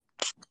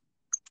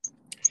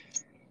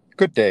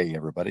Good day,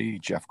 everybody.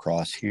 Jeff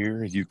Cross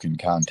here. You can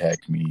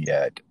contact me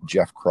at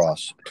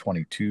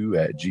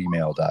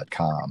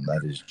jeffcross22@gmail.com.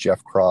 That is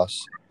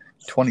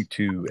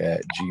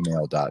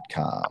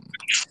jeffcross22@gmail.com.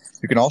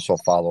 You can also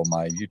follow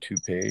my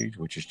YouTube page,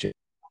 which is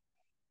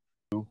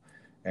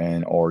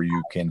or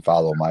you can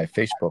follow my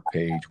Facebook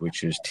page,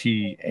 which is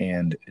T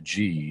and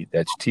G.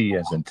 That's T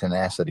as in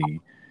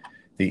tenacity,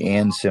 the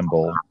and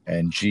symbol,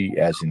 and G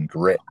as in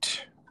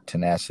grit,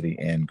 tenacity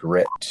and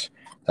grit.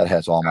 That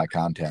has all my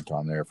content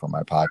on there for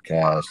my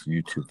podcast,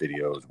 YouTube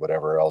videos,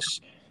 whatever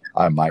else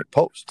I might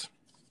post.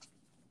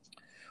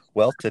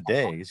 Well,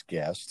 today's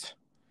guest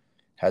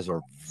has a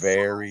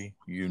very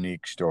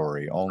unique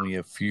story. Only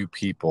a few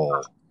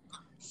people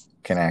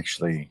can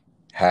actually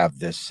have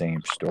this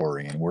same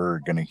story, and we're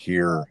going to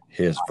hear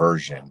his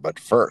version. But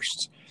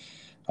first,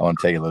 I want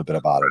to tell you a little bit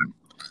about him.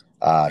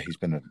 He's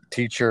been a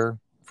teacher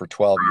for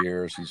 12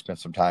 years. He spent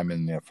some time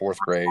in the fourth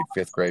grade,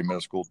 fifth grade, middle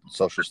school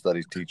social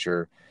studies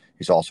teacher.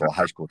 He's also a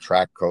high school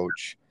track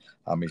coach.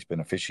 He's been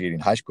officiating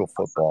high school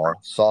football,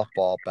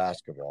 softball,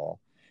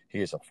 basketball.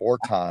 He is a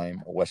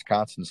four-time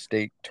Wisconsin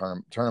State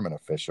tournament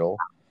official.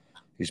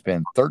 He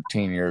spent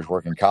 13 years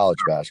working college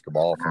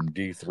basketball from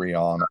D3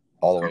 on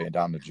all the way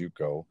down to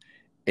JUCO,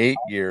 8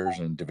 years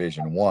in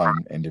Division I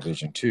and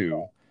Division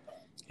II.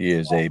 He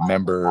is a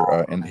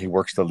member, and he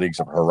works the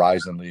leagues of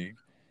Horizon League.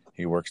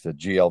 He works the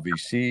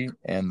GLVC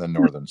and the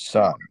Northern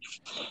Sun.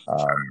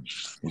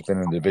 He's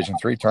been in the Division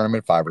III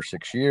tournament 5 or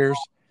 6 years.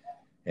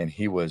 And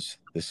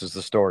this is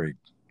the story,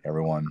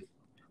 everyone.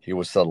 He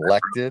was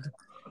selected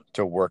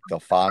to work the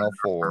Final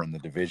Four in the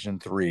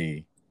Division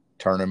III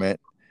tournament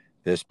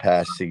this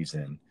past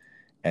season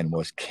and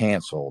was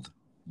canceled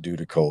due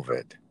to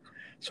COVID.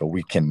 So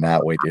we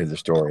cannot wait to hear the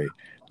story.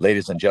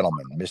 Ladies and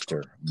gentlemen,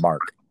 Mr.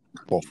 Mark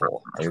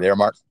Buffel. Are you there,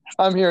 Mark?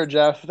 I'm here,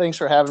 Jeff. Thanks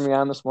for having me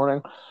on this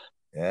morning.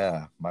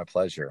 Yeah, my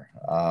pleasure.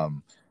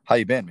 How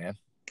you been, man?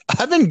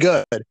 I've been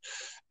good.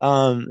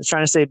 Trying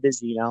to stay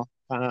busy,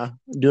 kind of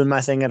doing my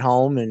thing at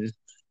home and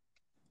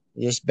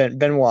just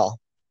been well.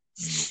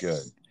 Good.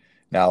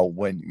 Now,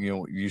 when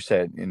you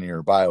said in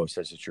your bio, it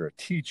says that you're a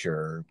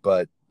teacher,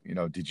 but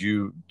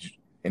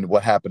and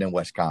what happened in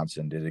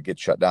Wisconsin? Did it get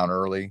shut down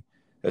early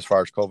as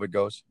far as COVID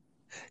goes?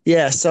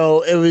 Yeah,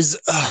 so it was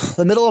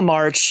the middle of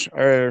March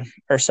or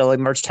so, like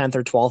March 10th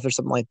or 12th or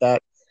something like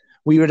that.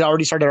 We had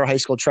already started our high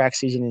school track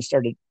season and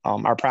started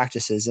our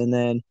practices, and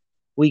then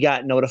we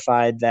got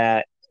notified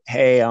that,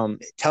 hey,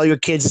 tell your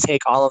kids to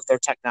take all of their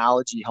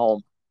technology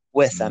home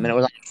with them. And it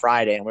was on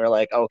Friday. And we were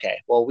like, okay,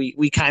 well,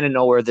 we kind of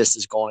know where this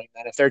is going.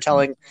 And if they're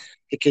telling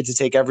the kids to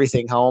take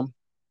everything home,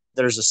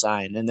 there's a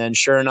sign. And then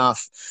sure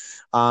enough,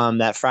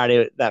 that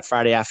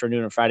Friday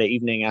afternoon or Friday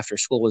evening after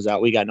school was out,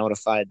 we got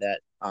notified that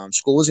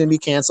school was going to be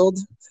canceled,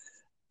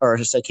 or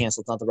just say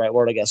canceled, not the right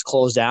word, I guess,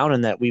 closed down,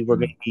 and that we were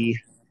going to be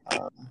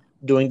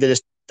doing the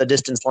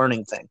distance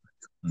learning thing.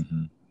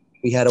 Mm-hmm.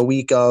 We had a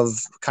week of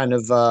kind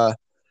of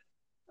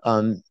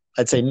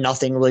I'd say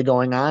nothing really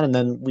going on. And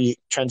then we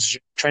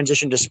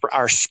transitioned to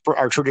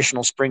our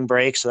traditional spring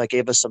break. So that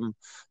gave us some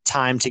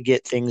time to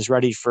get things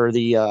ready for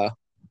the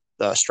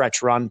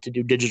stretch run to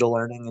do digital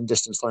learning and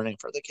distance learning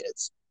for the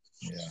kids.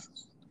 Yeah.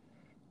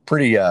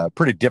 Pretty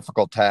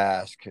difficult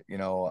task.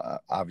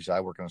 Obviously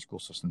I work in a school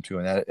system too,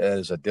 and that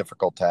is a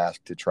difficult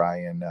task to try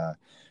and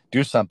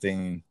do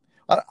something.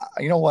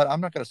 You know what?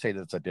 I'm not going to say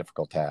that it's a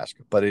difficult task,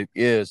 but it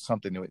is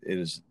something that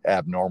is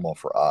abnormal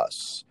for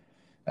us.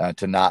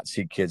 To not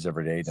see kids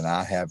every day, to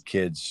not have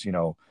kids,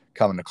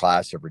 coming to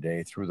class every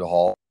day through the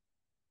hall,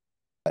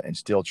 and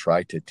still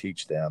try to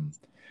teach them,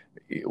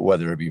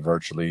 whether it be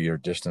virtually or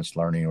distance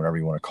learning, whatever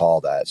you want to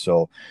call that.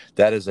 So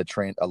that is a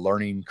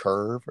learning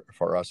curve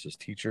for us as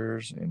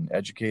teachers and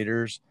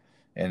educators,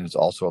 and it's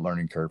also a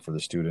learning curve for the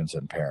students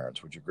and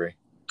parents. Would you agree?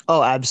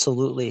 Oh,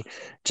 absolutely.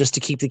 Just to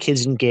keep the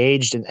kids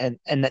engaged and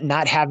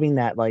not having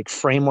that like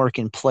framework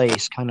in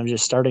place, kind of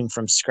just starting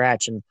from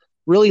scratch and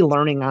really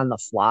learning on the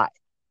fly.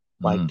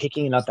 Like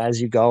picking it up as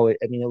you go. It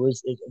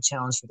was a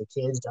challenge for the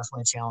kids,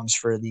 definitely a challenge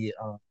for the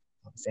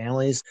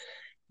families.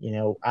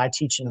 I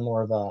teach in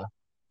more of a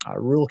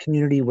rural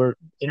community where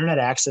internet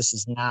access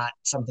is not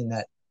something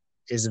that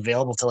is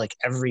available to like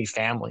every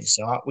family.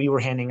 So we were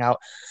handing out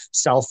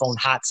cell phone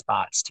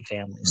hotspots to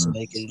families so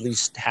they could at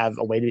least have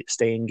a way to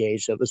stay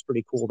engaged. So it was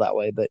pretty cool that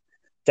way, but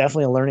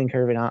definitely a learning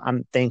curve. And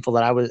I'm thankful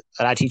that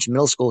I teach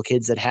middle school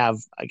kids that have,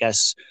 I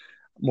guess,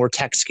 more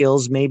tech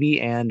skills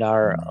maybe, and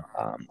are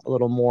a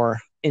little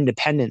more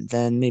independent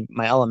than maybe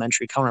my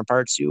elementary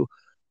counterparts who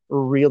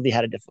really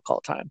had a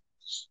difficult time.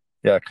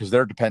 Yeah, because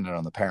they're dependent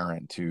on the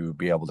parent to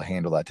be able to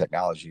handle that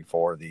technology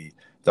for the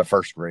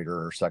first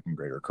grader or second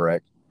grader,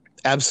 correct?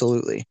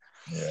 Absolutely.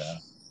 Yeah.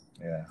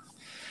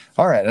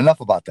 All right, enough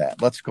about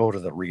that. Let's go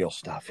to the real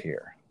stuff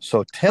here.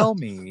 So tell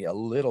me a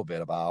little bit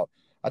about,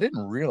 I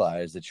didn't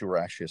realize that you're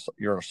a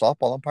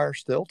softball umpire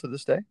still to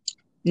this day.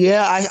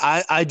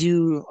 Yeah, I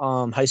do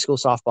high school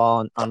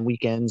softball on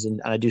weekends, and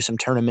I do some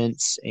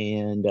tournaments,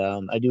 and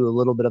I do a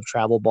little bit of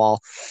travel ball.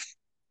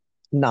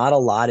 Not a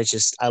lot. It's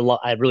just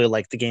I really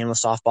like the game of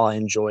softball. I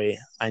enjoy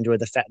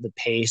the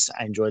pace.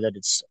 I enjoy that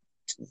it's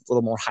a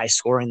little more high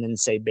scoring than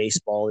say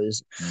baseball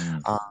is.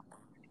 Mm.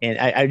 And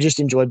I just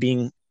enjoy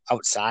being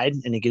outside,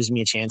 and it gives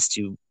me a chance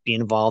to be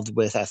involved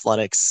with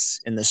athletics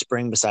in the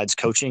spring besides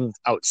coaching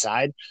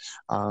outside,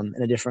 in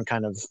a different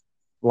kind of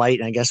light.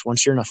 And I guess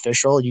once you're an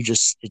official,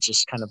 it's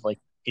just kind of like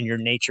in your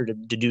nature to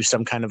do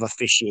some kind of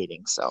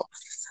officiating. So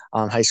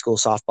high school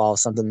softball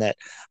is something that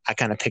I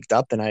kind of picked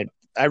up, and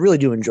I really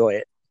do enjoy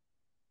it.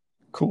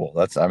 Cool.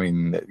 I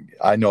mean,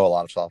 I know a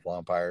lot of softball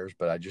umpires,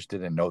 but I just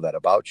didn't know that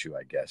about you,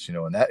 I guess,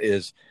 and that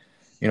is,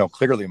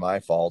 clearly my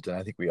fault. And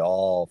I think we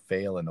all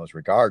fail in those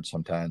regards.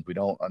 Sometimes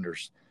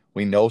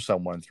we know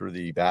someone through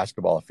the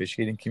basketball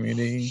officiating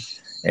community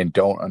and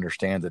don't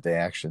understand that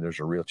there's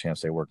a real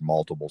chance they work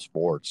multiple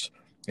sports.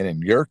 And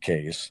in your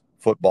case,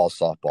 football,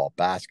 softball,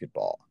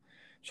 basketball.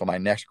 So my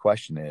next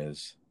question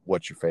is,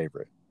 what's your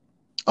favorite?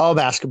 Oh,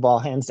 basketball,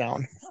 hands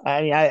down.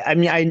 I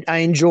mean, I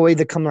enjoy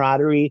the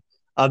camaraderie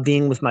of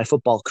being with my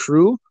football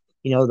crew.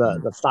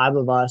 The five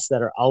of us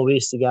that are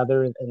always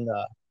together, and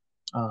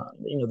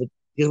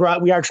because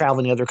we are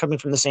traveling together, coming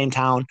from the same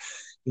town.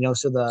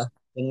 So the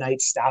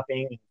night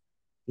stopping,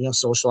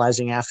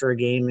 socializing after a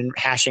game and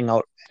hashing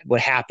out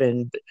what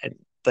happened.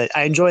 But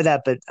I enjoy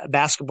that. But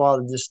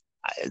basketball, just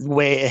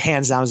way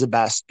hands down, is the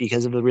best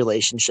because of the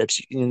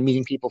relationships.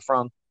 Meeting people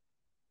from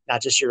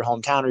not just your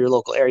hometown or your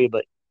local area,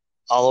 but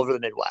all over the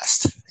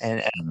Midwest,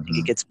 and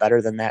it gets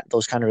better than that.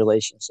 Those kind of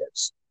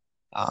relationships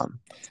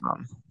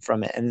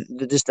from it,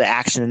 and just the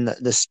action and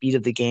the speed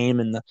of the game,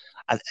 and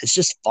it's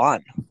just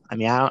fun. I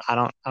mean, I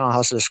don't know how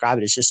else to describe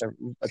it.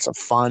 It's a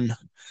fun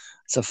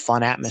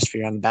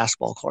atmosphere on the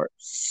basketball court.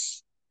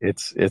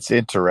 It's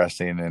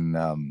interesting, and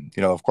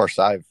of course,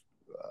 I've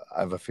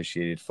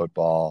officiated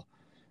football,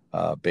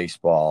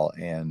 baseball,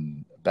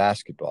 and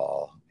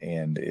basketball,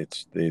 and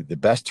it's the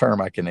best term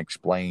I can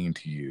explain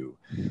to you.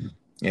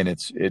 And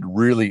it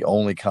really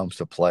only comes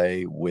to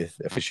play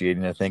with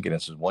officiating, I think. And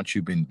it's once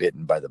you've been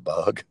bitten by the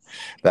bug,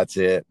 that's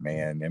it,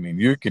 man. I mean,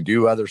 you can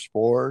do other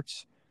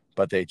sports,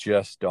 but they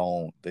just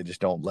don't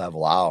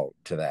level out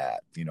to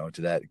that,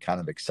 to that kind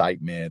of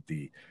excitement,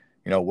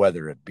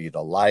 whether it be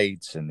the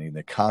lights and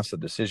the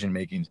constant decision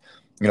making.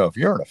 If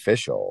you're an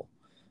official,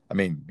 I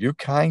mean, you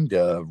kind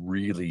of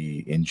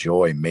really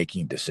enjoy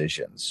making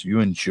decisions.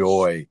 You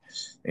enjoy,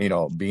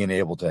 being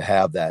able to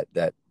have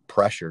that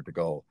pressure to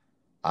go,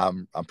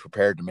 I'm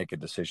prepared to make a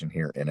decision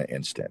here in an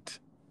instant.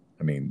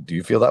 I mean, do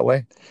you feel that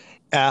way?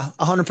 Yeah,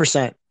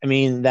 100%. I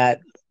mean, that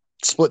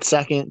split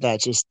second,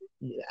 that just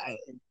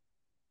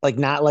like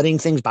not letting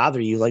things bother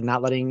you, like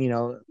not letting,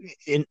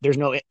 there's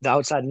no the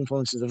outside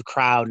influences of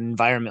crowd and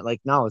environment.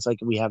 Like, no, it's like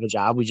we have a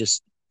job. We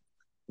just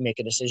make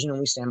a decision and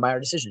we stand by our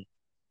decision,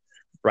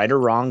 right or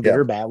wrong, good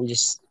or bad. We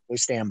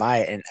stand by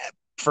it. And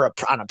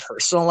on a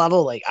personal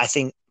level, like I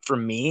think for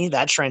me,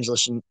 that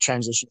transition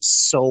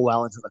so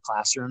well into the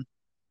classroom.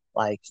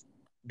 Like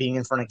being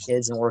in front of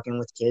kids and working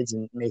with kids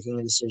and making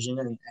a decision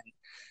and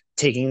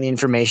taking the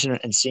information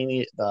and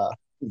seeing the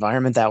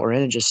environment that we're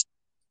in and just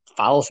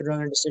follow through on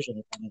their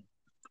decision and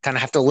kind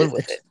of have to live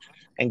with it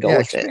and go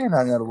with it. Expand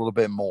on that a little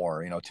bit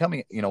more. Tell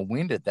me,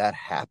 when did that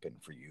happen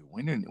for you?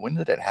 When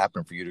did that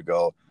happen for you to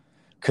go?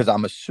 Because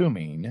I'm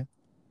assuming,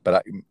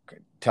 but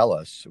tell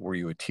us, were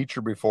you a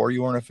teacher before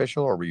you were an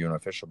official, or were you an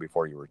official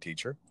before you were a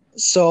teacher?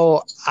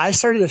 So I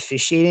started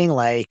officiating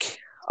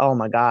oh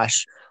my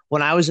gosh,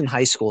 when I was in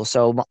high school.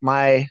 So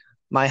my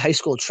high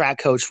school track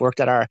coach worked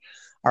at our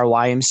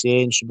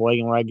YMCA in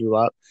Sheboygan, where I grew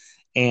up,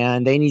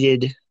 and they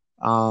needed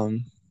high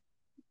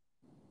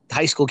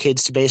school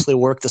kids to basically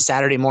work the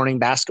Saturday morning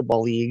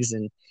basketball leagues.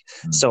 And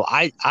so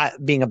I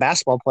being a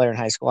basketball player in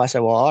high school, I said,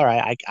 well, all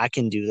right, I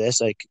can do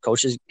this. Like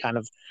coach is kind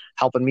of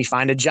helping me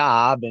find a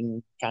job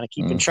and kind of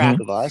keeping track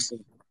of us.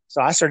 And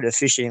so I started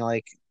officiating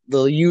like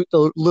the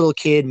little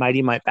kid,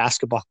 Mighty Might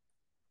basketball,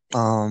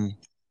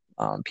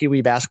 Pee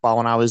Wee basketball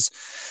when I was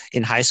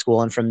in high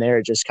school. And from there,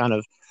 it just kind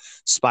of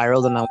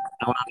spiraled. And I went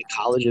on to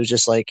college. It was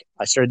just like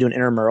I started doing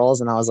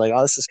intramurals, and I was like,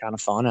 oh, this is kind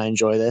of fun. I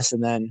enjoy this.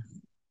 And then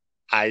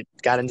I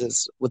got into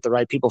this with the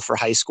right people for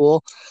high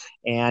school,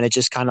 and it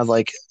just kind of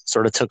like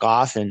sort of took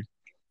off, and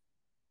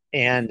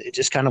it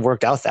just kind of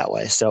worked out that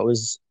way. So it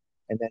was,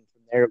 and then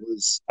from there it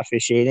was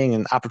officiating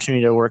and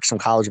opportunity to work some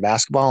college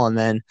basketball. And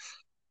then,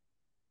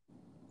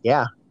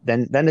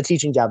 then the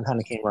teaching job kind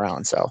of came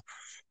around.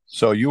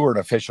 So you were an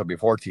official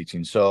before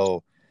teaching.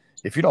 So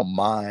if you don't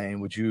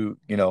mind,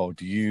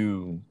 could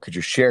you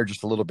share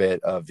just a little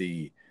bit of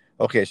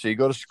okay, so you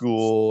go to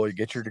school, you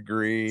get your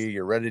degree,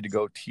 you're ready to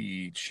go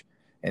teach,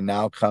 and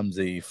now comes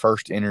the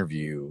first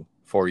interview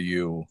for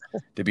you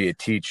to be a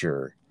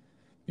teacher.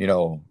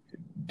 Do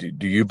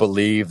you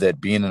believe that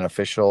being an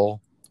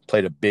official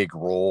played a big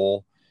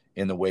role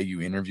in the way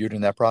you interviewed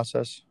in that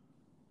process?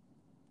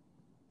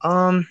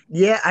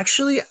 Yeah,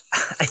 actually,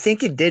 I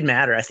think it did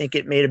matter. I think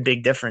it made a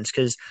big difference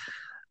because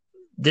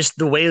just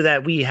the way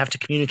that we have to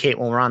communicate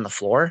when we're on the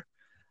floor,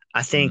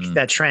 I think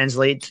that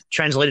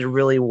translated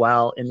really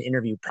well in the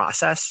interview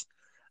process.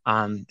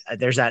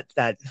 There's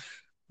that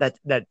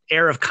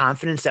air of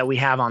confidence that we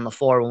have on the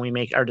floor when we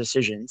make our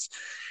decisions.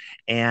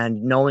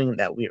 and knowing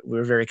that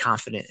we're very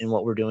confident in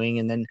what we're doing,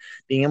 and then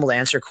being able to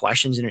answer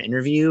questions in an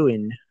interview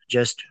and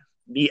just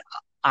be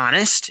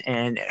honest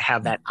and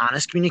have that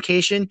honest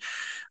communication,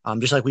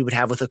 just like we would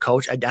have with a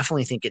coach. I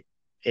definitely think it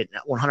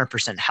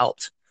 100%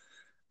 helped.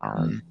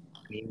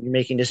 You're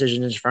making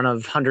decisions in front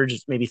of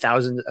hundreds, maybe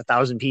thousands,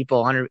 1,000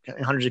 people,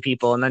 hundreds of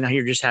people, and then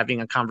you're just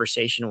having a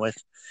conversation with,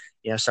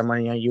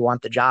 someone, you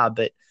want the job,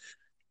 but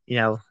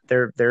I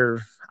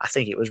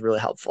think it was really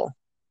helpful.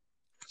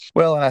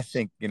 Well, and I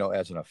think,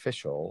 as an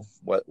official,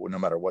 no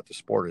matter what the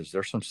sport is,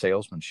 there's some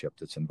salesmanship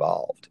that's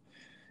involved,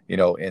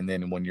 and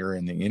then when you're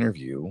in the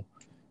interview,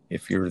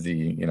 if you're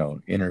the,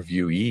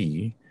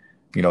 interviewee,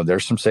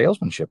 there's some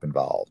salesmanship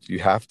involved.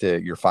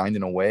 You're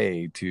finding a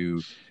way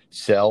to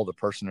sell the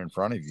person in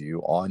front of you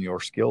on your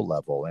skill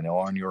level and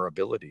on your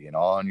ability and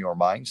on your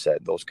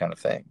mindset, those kind of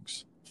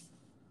things.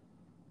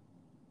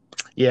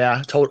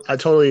 Yeah, I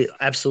totally,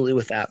 absolutely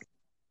with that.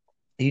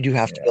 You do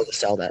have to be able to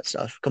sell that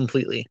stuff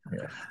completely.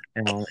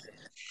 Yeah.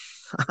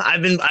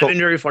 I've been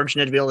very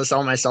fortunate to be able to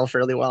sell myself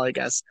fairly well, I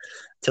guess,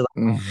 to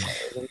and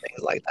things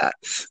like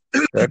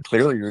that.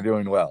 Clearly, you're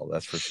doing well.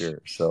 That's for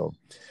sure. So,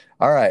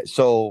 all right.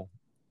 So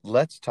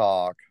let's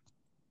talk.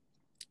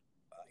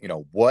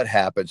 What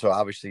happened? So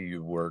obviously,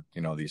 you worked,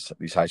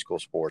 these high school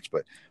sports,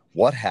 but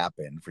what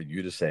happened for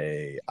you to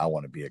say, I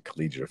want to be a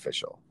collegiate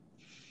official?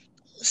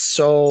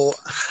 So,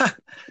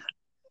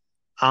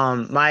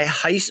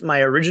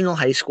 my original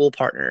high school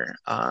partner,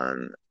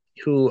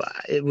 who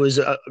it was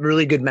a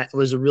really good,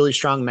 was a really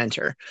strong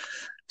mentor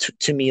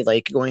to me,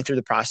 like going through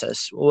the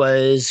process,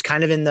 was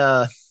kind of in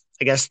the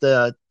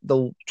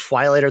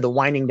twilight or the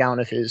winding down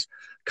of his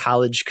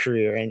college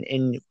career.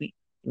 And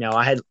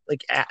I had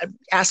like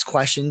asked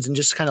questions and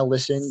just kind of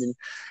listened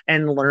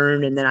and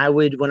learned. And then I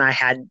would, when I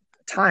had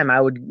time,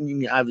 I was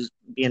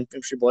being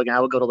infantry boy, and I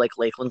would go to like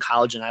Lakeland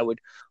College and I would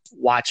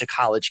watch a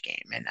college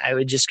game, and I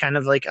would just kind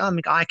of like, oh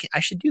my God,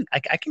 I can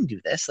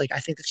do this. Like, I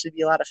think this would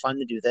be a lot of fun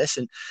to do this.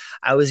 And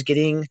I was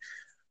getting,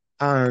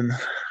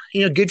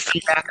 good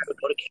feedback. I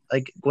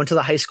would went to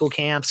the high school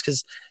camps,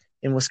 because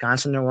in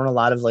Wisconsin, there weren't a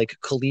lot of like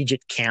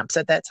collegiate camps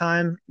at that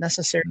time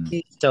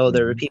necessarily. So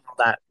there were people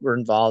that were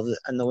involved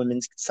on the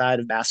women's side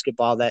of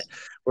basketball that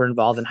were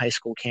involved in high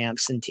school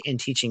camps and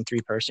teaching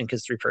 3-person,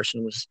 because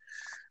 3-person was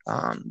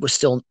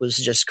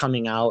just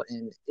coming out,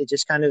 and it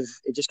just kind of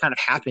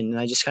happened. And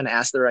I just kind of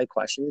asked the right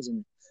questions,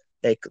 and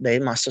they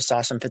must have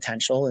saw some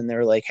potential, and they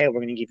were like, hey,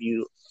 we're going to give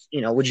you,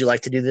 would you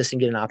like to do this and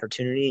get an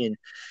opportunity? And,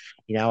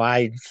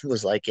 I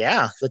was like,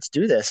 yeah, let's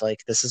do this.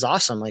 Like, this is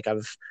awesome. Like,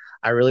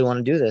 I really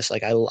want to do this.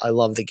 Like, I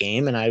love the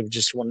game, and I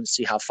just wanted to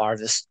see how far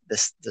this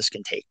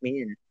can take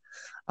me.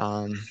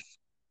 And,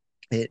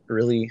 it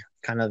really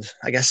kind of,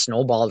 I guess,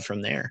 snowballed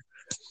from there.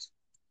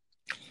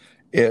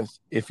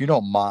 If you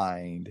don't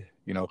mind,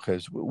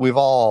 because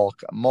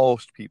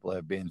most people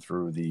have been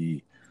through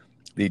the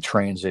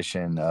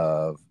transition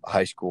of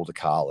high school to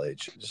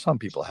college. Some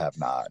people have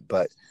not,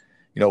 but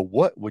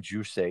what would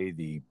you say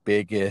the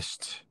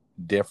biggest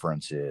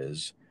difference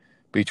is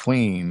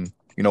between,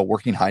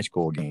 working high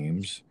school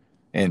games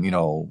and,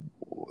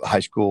 high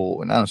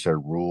school, not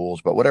necessarily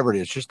rules, but whatever it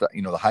is, just,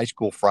 the high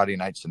school Friday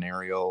night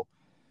scenario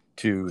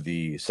to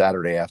the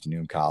Saturday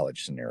afternoon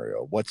college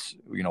scenario? What's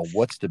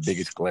the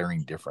biggest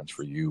glaring difference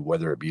for you,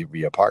 whether it be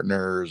via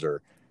partners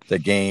or the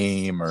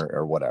game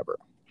or whatever?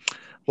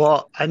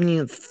 Well, I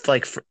mean,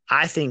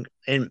 I think,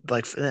 and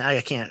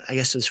I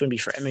guess this wouldn't be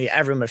for maybe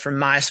everyone, but for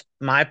my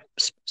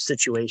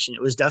situation,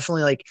 it was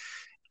definitely like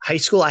high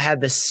school. I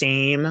had the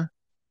same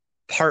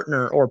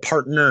partner or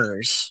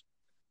partners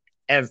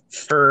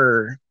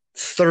for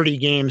 30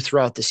 games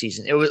throughout the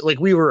season. It was like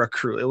we were a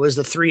crew. It was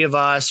the three of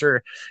us,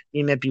 or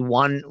it might be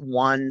one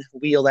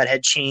wheel that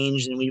had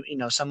changed, and we,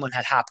 someone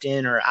had hopped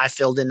in, or I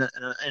filled in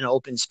an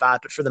open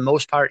spot. But for the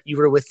most part, you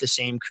were with the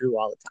same crew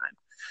all the time,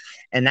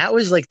 and that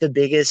was like the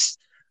biggest.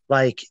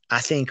 Like,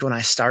 I think when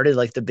I started,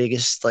 like the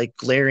biggest like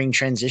glaring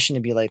transition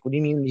to be like, what do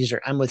you mean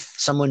I'm with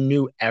someone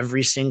new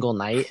every single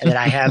night and that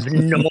I have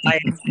no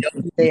idea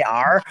who they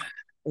are?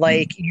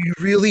 Like, you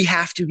really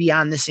have to be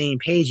on the same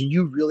page, and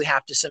you really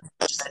have to spend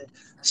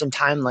some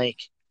time like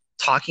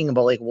talking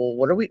about like, well,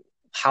 what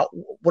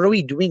are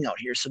we doing out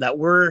here so that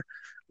we're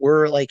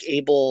like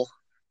able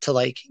to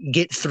like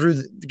get through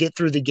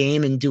the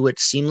game and do it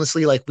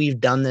seamlessly, like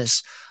we've done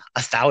this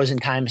 1,000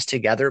 times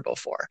together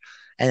before.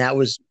 And that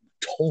was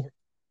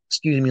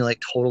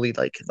totally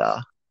like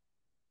the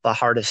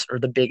hardest or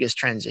the biggest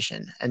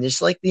transition. And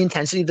just like the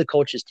intensity of the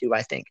coaches too,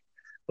 I think,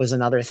 was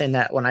another thing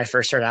that when I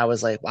first started, I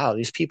was like, wow,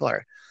 these people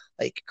are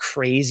like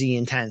crazy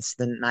intense.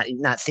 Then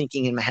not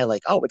thinking in my head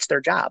like, oh, it's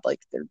their job. Like,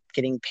 they're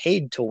getting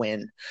paid to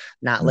win,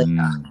 not like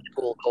a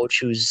school coach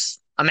who's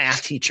a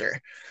math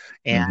teacher.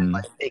 And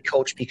like, they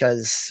coach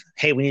because,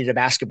 hey, we needed a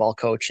basketball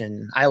coach,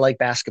 and I like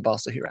basketball,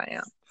 so here I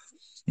am.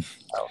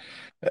 So.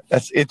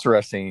 That's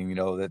interesting,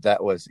 that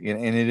was,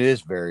 and it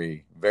is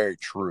very, very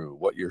true.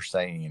 What you're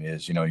saying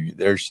is,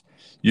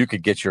 you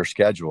could get your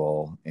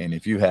schedule, and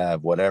if you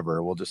have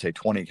whatever, we'll just say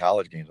 20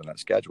 college games on that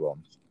schedule,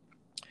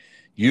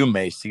 you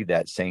may see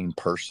that same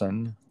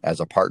person as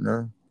a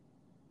partner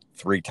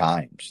 3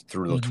 times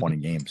through those Mhm. 20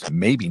 games,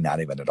 maybe not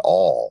even at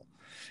all.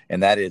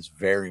 And that is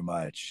very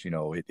much,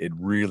 it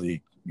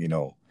really,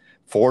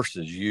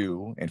 forces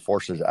you and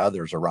forces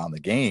others around the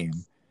game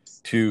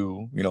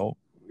to,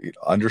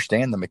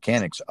 understand the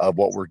mechanics of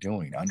what we're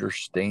doing,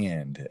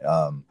 understand.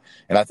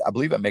 And I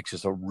believe it makes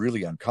us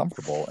really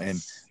uncomfortable.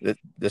 And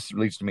this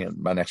leads to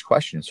my next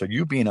question. So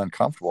you being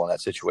uncomfortable in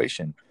that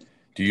situation,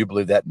 do you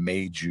believe that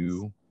made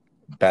you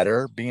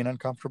better being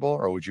uncomfortable,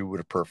 or would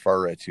have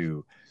prefer it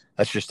to,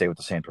 let's just stay with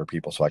the same pair of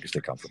people so I can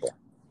stay comfortable?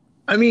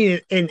 I mean,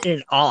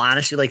 in all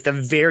honesty, like the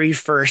very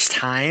first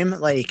time,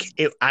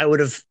 I would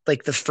have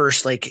like the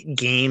first like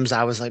games,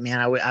 I was like, man,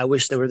 I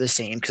wish they were the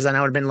same because then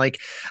I would have been like,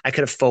 I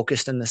could have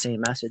focused on the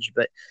same message.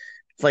 But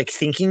like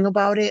thinking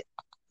about it,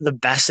 the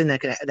best thing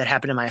that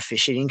happened in my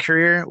officiating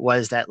career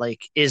was that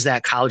like is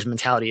that college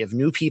mentality of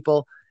new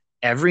people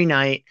every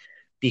night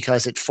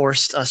because it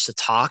forced us to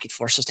talk, it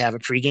forced us to have a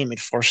pregame,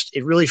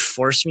 it really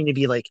forced me to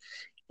be like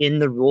in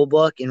the rule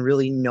book and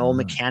really know Mm.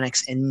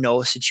 mechanics and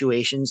know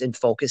situations and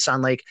focus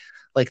on like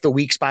the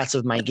weak spots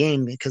of my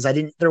game because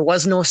there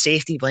was no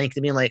safety blanket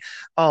to being like,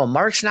 oh,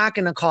 Mark's not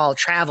going to call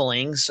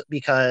traveling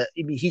because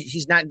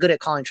he's not good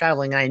at calling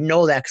traveling. And I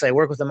know that because I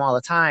work with him all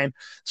the time.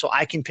 So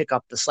I can pick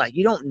up the slack.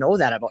 You don't know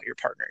that about your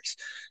partners.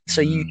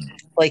 So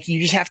Mm. you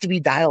just have to be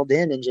dialed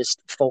in and just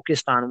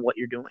focused on what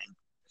you're doing.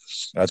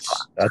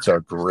 That's a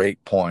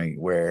great point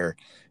where,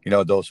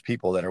 those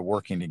people that are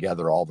working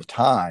together all the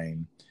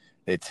time,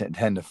 they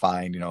tend to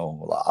find,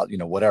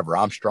 whatever,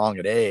 I'm strong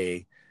at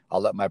A, I'll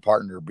let my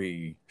partner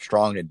be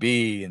strong at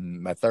B and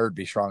my third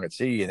be strong at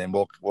C, and then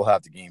we'll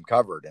have the game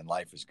covered and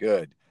life is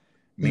good.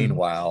 Mm-hmm.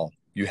 Meanwhile,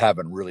 you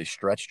haven't really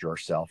stretched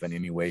yourself in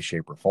any way,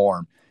 shape, or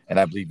form. And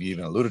I believe you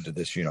even alluded to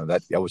this,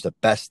 that was the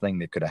best thing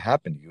that could have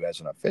happened to you as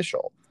an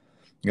official,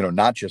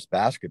 not just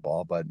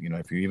basketball, but,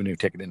 if you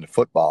take it into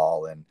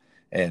football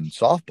and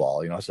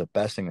softball, it's the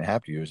best thing that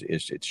happened to you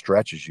is it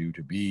stretches you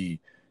to be,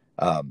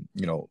 um,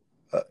 you know,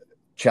 uh,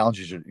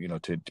 challenges you,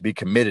 to be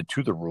committed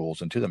to the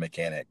rules and to the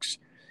mechanics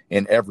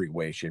in every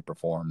way, shape, or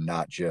form,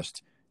 not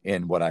just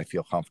in what I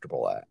feel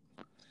comfortable at.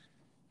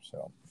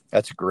 So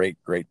that's a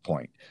great, great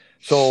point.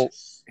 So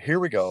here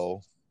we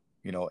go.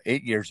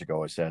 8 years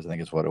ago, it says, I think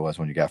it's what it was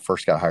when you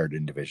first got hired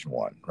in Division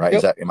One, right?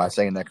 Yep. Am I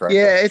saying that correctly?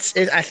 Yeah,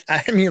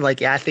 I mean,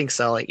 like, yeah, I think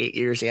so. Like 8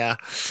 years, yeah.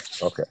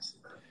 Okay.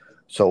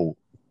 So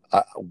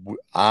I,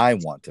 I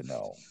want to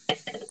know.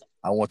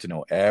 I want to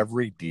know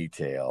every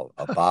detail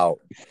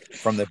about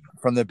from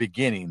the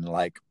beginning,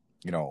 like,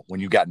 when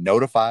you got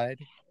notified,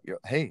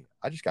 hey,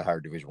 I just got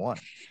hired Division One,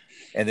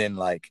 and then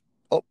like,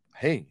 oh,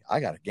 hey, I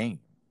got a game.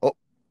 Oh,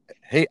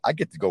 hey, I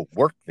get to go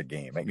work the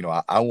game. And,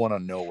 I want to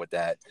know what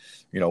that,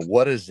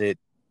 what is it,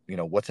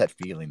 what's that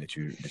feeling that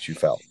you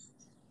felt?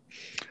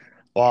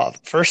 Well,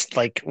 first,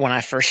 like when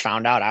I first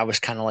found out, I was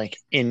kind of like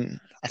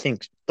I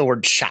think the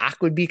word shock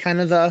would be kind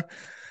of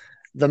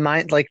the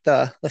mind, like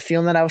the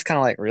feeling that I was kind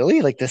of like,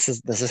 really, like this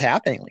is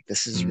happening, like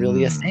this is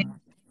really a thing, Mm.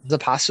 it's a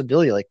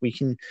possibility, like we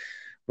can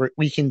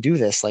do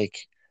this, like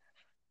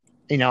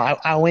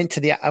I went to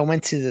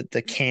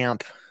the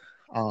camp,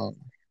 um,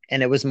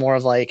 and it was more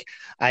of like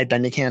I'd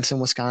been to camps in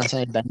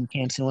Wisconsin,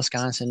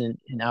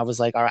 and I was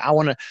like, all right, I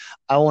want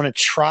to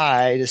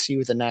try to see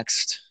what the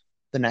next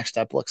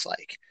step looks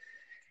like.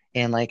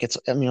 And like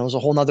I mean, it was a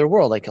whole nother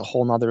world, like a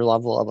whole nother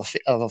level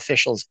of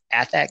officials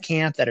at that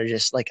camp that are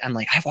just like, I'm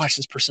like, I've watched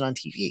this person on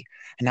TV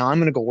and now I'm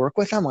going to go work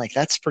with them. Like,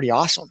 that's pretty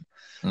awesome.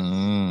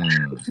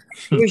 Mm.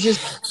 It was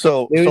just,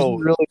 so it was a so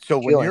really so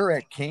good when feeling. you're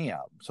at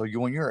camp,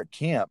 when you're at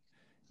camp,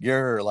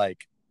 you're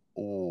like,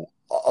 oh,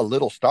 a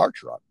little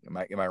starstruck. Am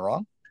I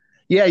wrong?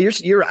 Yeah,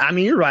 I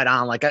mean, you're right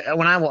on. Like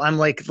I'm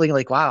like thinking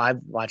like, wow, I've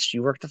watched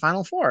you work the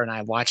Final Four, and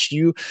I watched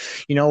you,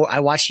 I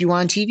watched you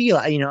on TV.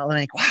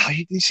 Like, wow,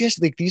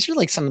 these are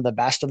like some of the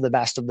best of the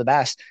best of the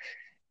best.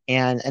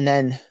 And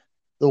then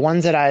the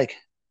ones that are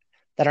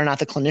not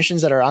the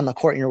clinicians that are on the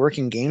court and you're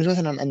working games with,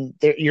 and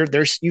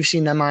you've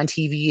seen them on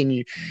TV and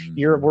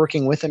you're Mm-hmm.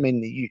 working with them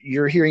and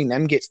you're hearing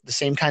them get the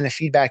same kind of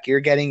feedback you're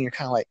getting. You're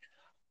kind of like,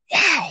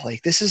 wow,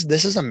 like this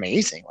is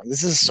amazing. Like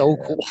this is so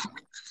Yeah. cool.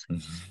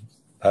 Mhm.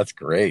 That's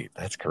great.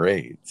 That's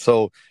great.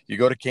 So you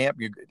go to camp.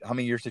 How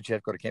many years did you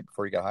have to go to camp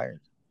before you got hired?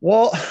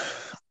 Well,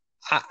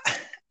 I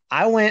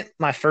I went.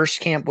 My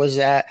first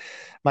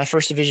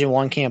Division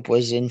One camp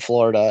was in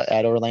Florida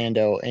at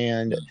Orlando,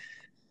 and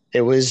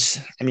it was,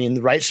 I mean,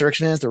 the right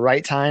circumstance, the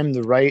right time,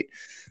 the right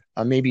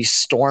maybe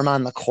storm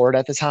on the court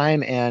at the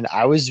time, and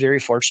I was very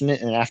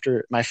fortunate. And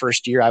after my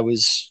first year, I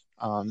was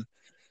hired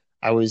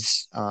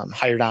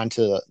on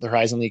to the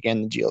Horizon League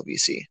and the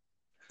GLVC.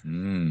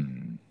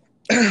 Mm.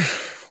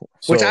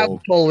 Which I was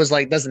So told was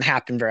like doesn't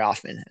happen very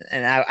often,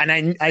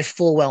 and I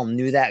full well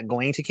knew that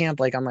going to camp.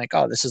 Like I'm like,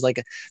 oh,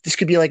 this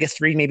could be like a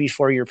 3 maybe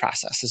 4 year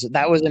process.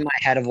 That was in my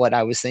head of what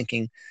I was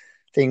thinking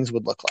things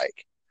would look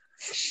like.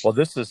 well,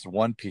 this is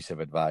one piece of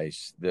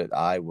advice that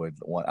I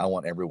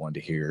want everyone to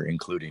hear,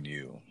 including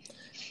you.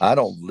 I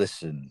don't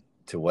listen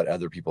to what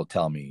other people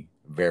tell me.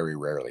 Very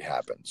rarely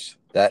happens.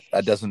 That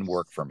doesn't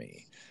work for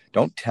me.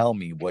 Don't tell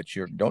me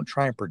don't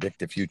try and predict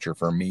the future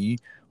for me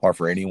or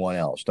for anyone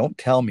else. Don't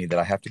tell me that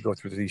I have to go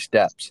through these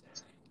steps,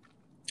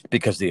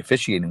 because the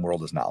officiating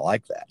world is not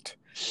like that.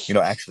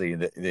 Actually,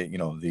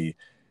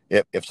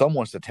 if someone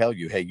wants to tell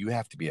you, hey, you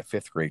have to be a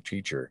fifth grade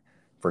teacher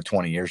for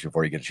 20 years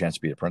before you get a chance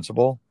to be a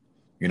principal,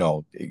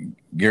 no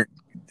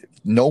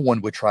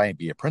one would try and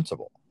be a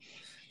principal.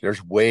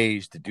 There's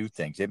ways to do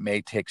things. It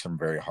may take some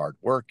very hard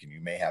work, and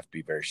you may have to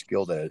be very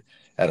skilled at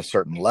a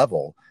certain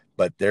level,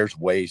 but there's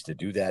ways to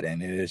do that,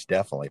 and it is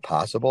definitely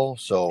possible.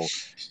 So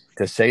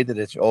to say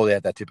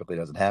that that typically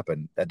doesn't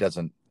happen, that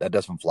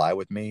doesn't fly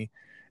with me.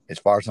 As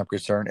far as I'm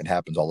concerned, it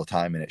happens all the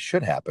time, and it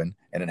should happen,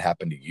 and it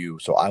happened to you.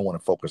 So I want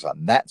to focus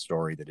on that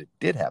story, that it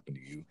did happen to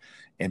you,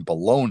 and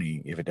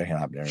baloney if it didn't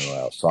happen to anyone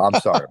else. So I'm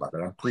sorry about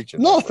that. I'm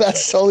preaching. No,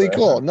 that's totally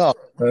cool. No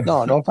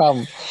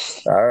problem.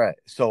 All right.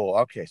 So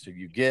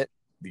you get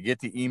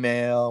the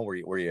email. Were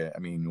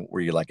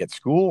you like at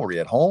school? Were you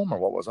at home, or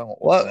what was on?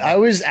 Well, I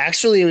was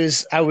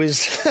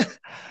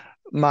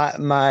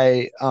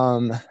my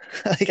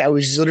like I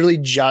was literally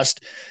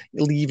just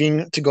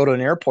leaving to go to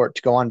an airport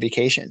to go on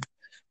vacation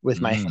with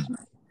my family.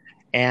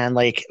 And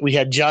like we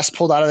had just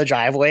pulled out of the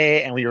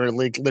driveway, and we were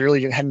like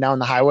literally heading down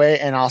the highway,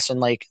 and all of a sudden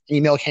like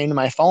email came to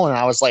my phone, and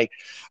I was like,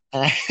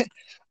 and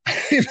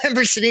I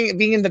remember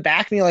being in the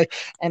back of me, like,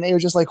 and it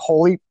was just like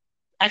holy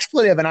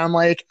expletive, and I'm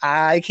like,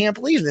 I can't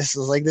believe this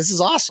is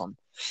awesome.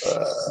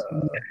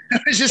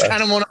 It was just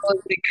kind of one of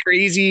those like,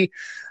 crazy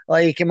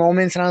like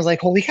moments, and I was like,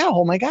 holy cow,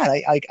 oh my god,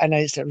 I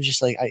was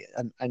just like I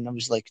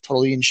was like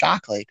totally in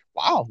shock, like,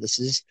 wow,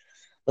 let's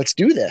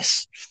do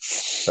this.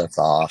 That's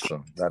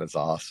awesome. That is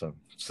awesome.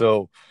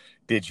 So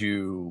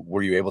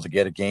were you able to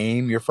get a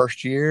game your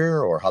first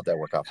year, or how'd that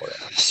work out for you?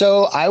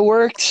 So I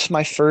worked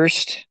my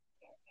first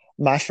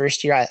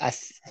year.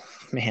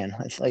 Man,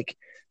 it's like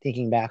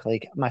thinking back,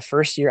 like my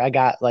first year I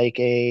got like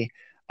a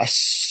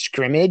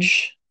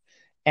scrimmage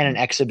and an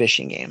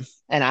exhibition game.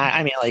 And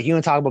I mean, like, you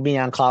want to talk about being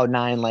on cloud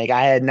nine. Like,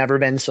 I had never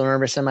been so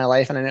nervous in my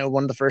life. And I know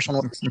one of the first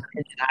ones was scrimmage,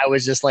 and I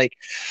was just like,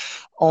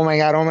 oh my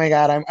God.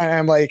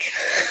 I'm like,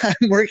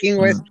 I'm working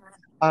with,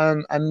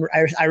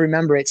 I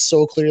remember it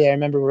so clearly. I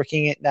remember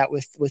working that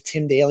with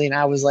Tim Daly, and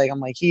I was like,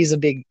 he's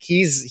been,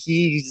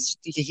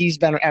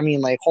 I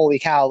mean, like, holy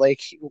cow,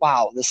 like,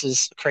 wow, this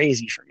is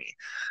crazy for me.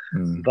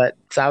 But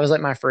so I was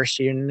like my first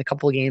year in a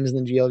couple of games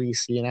in the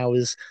GLVC, and I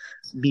was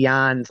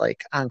beyond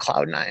like on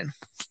cloud nine.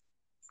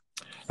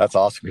 That's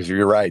awesome, because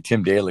you're right.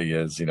 Tim Daly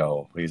is,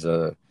 he's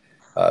a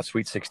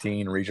Sweet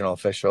 16 regional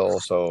official.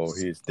 So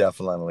he's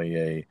definitely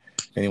if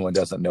anyone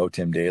doesn't know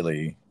Tim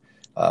Daly,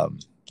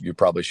 you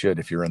probably should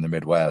if you're in the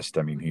Midwest.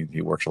 I mean,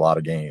 he works a lot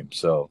of games.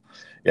 So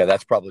yeah,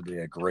 that's probably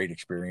a great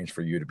experience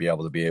for you to be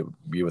able to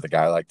be with a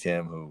guy like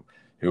Tim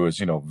who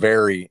is,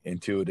 very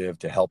intuitive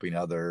to helping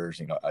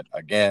others,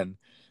 again,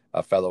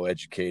 a fellow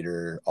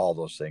educator, all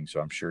those things. So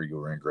I'm sure you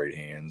were in great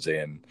hands,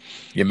 and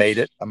you made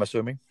it, I'm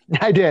assuming.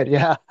 I did.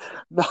 Yeah.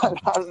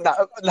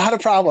 Not a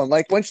problem.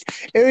 Like once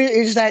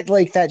it's that,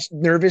 like that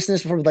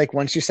nervousness before, like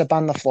once you step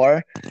on the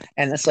floor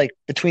and it's like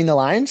between the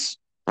lines,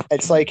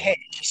 it's like, hey,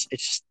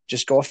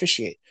 just go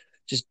officiate,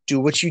 just do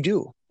what you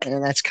do.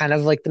 And that's kind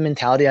of like the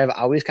mentality I've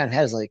always kind of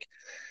had, is like,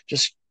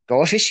 just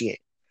go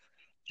officiate,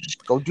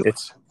 just go do it.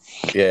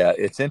 Yeah,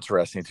 it's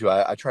interesting too.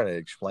 I try to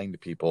explain to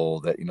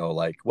people that,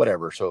 like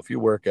whatever. So if you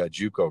work a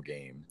JUCO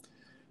game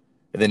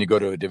and then you go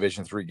to a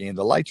Division III game,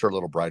 the lights are a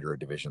little brighter at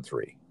Division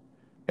III,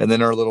 and then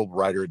they're a little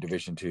brighter at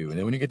Division II, and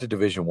then when you get to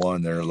Division I,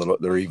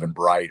 they're even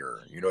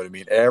brighter. You know what I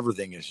mean?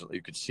 Everything is,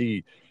 you could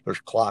see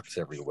there's clocks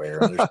everywhere,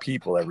 and there's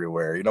people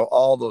everywhere.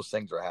 All those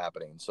things are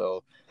happening.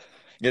 So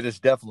it is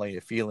definitely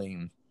a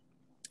feeling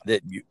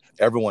that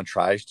everyone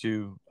tries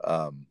to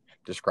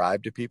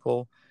describe to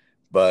people,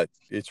 but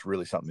it's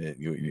really something that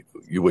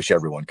you wish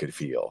everyone could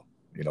feel.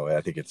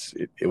 I think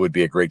it would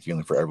be a great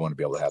feeling for everyone to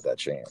be able to have that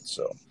chance.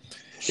 So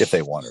if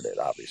they wanted it,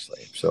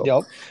 obviously. So,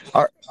 yep.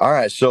 All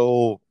right.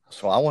 So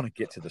I want to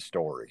get to the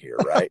story here,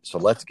 right? So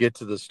let's get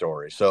to the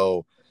story.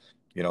 So,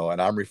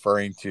 and I'm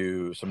referring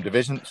to some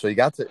division. So you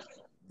got to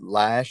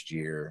last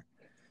year,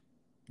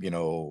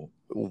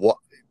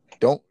 walk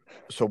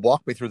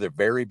me through the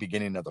very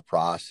beginning of the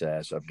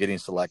process of getting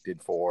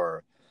selected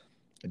for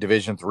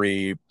Division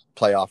III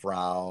playoff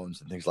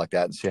rounds and things like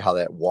that, and see how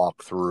that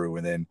walked through.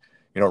 And then,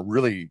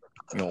 really,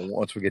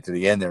 once we get to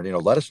the end there,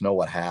 let us know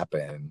what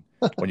happened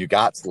when you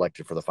got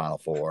selected for the Final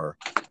Four,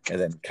 and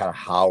then kind of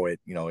how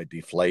it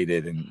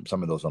deflated, and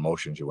some of those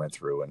emotions you went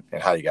through, and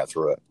how you got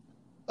through it.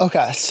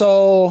 Okay.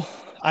 So,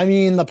 I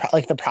mean,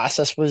 the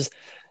process was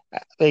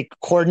like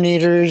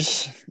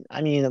coordinators.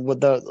 I mean,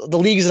 with the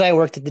leagues that I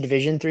worked at the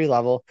Division III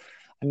level,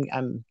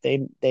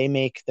 they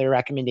make their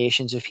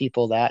recommendations of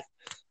people that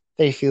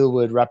they feel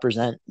would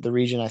represent the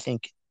region, I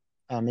think,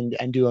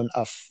 and do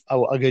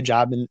a good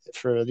job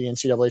for the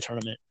NCAA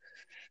tournament.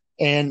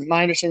 And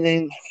my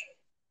understanding,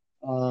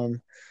 the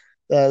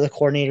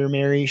coordinator,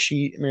 Mary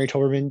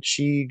Toberman,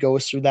 she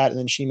goes through that, and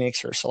then she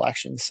makes her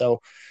selection.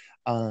 So,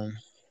 and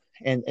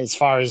as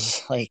far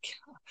as like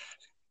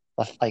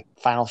like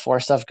Final Four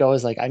stuff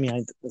goes. Like, I mean,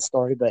 I, the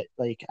story, but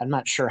like, I'm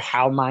not sure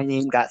how my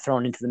name got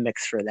thrown into the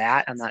mix for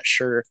that. I'm not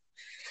sure,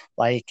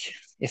 like,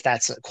 if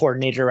that's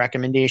coordinator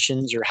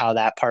recommendations or how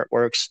that part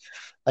works.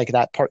 Like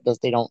that part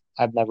that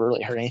I've never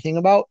really heard anything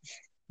about.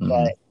 Mm-hmm.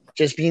 But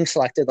just being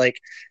selected, like,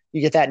 you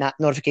get that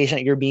notification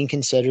that you're being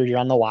considered, you're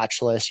on the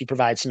watch list, you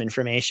provide some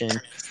information,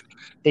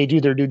 they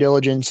do their due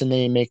diligence and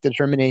they make the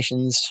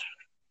determinations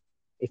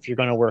if you're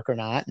going to work or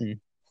not. And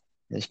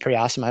it's pretty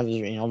awesome. I was,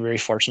 very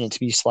fortunate to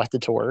be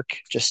selected to work,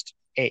 just,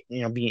 be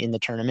in the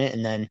tournament.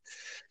 And then,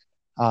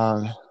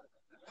 I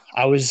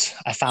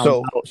found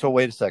out. So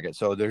wait a second.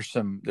 So there's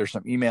some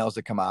emails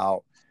that come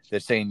out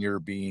that's saying you're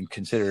being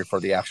considered for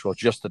the actual,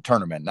 just the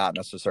tournament, not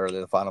necessarily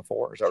the Final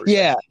Four. Is that what you're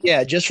saying?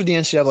 Yeah. Just for the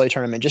NCAA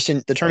tournament, just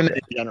in the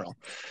tournament in general.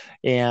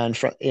 And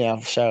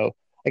so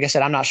like I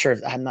said, I'm not sure.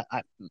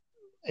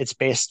 It's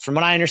based, from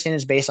what I understand,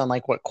 it's based on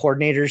like what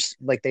coordinators,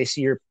 like they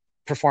see your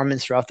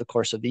performance throughout the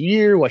course of the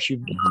year, what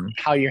you,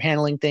 how you're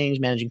handling things,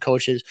 managing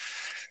coaches,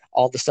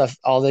 all the stuff,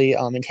 all the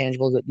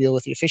intangibles that deal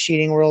with the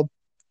officiating world.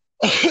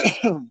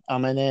 And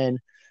then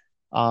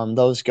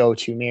those go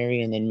to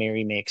Mary, and then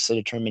Mary makes a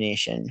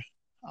determination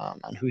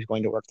on who's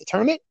going to work the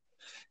tournament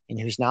and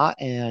who's not.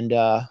 And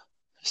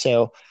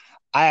so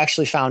I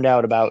actually found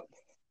out about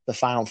the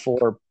Final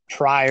Four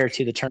prior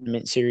to the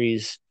tournament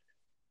series,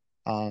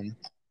 or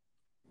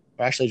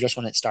actually just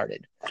when it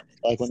started.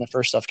 Like when the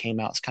first stuff came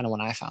out, it's kind of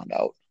when I found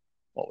out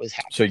what was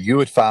happening. So you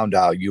had found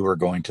out you were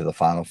going to the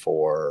Final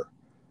Four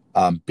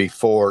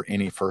before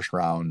any first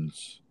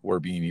rounds were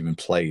being even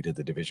played at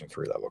the Division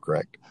III level,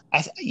 correct?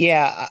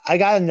 I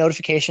got a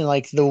notification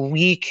like the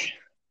week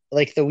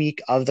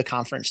of the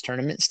conference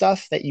tournament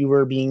stuff that you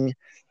were being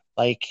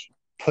like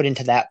put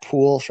into that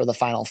pool for the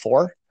Final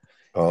Four.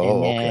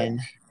 Oh,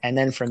 and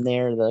then from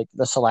there,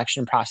 the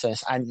selection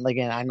process. I'm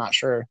not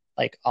sure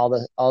like all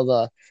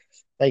the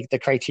like the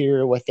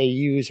criteria, what they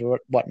use or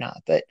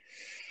whatnot, but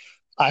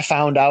I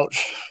found out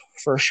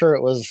for sure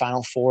it was the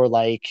Final Four,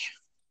 like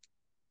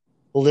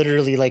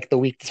literally like the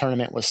week the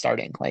tournament was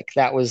starting. Like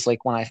that was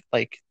like when I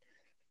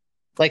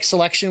like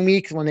selection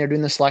week when they're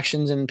doing the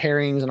selections and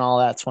pairings and all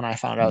that's when I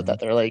found out that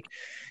they're like,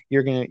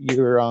 you're gonna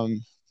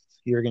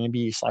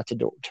be selected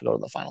to go to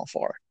the Final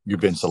Four. You've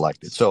been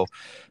selected. So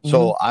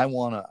I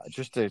want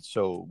to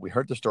so we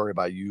heard the story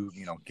about you,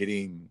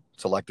 getting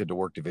selected to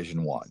work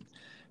Division I.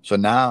 So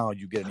now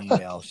you get an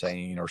email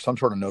saying, or some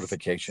sort of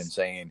notification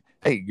saying,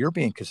 hey, you're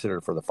being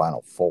considered for the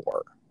Final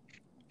Four.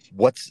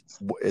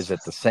 Is it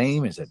the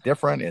same? Is it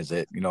different? Is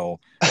it,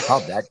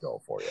 how'd that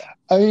go for you?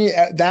 I mean,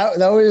 that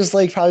was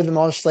like probably the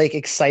most like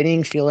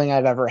exciting feeling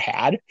I've ever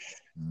had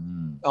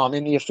in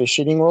the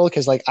officiating world.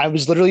 Cause like I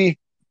was literally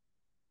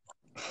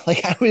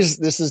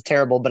this is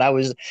terrible, but I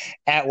was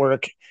at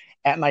work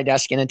at my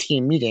desk in a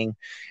team meeting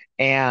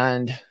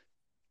and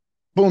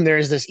boom,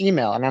 there's this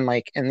email and I'm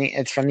like,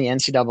 it's from the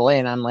NCAA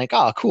and I'm like,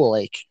 oh, cool.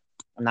 Like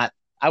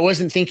I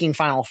wasn't thinking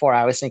Final Four.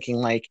 I was thinking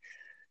like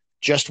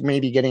just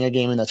maybe getting a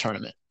game in the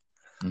tournament.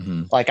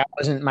 Like I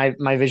wasn't,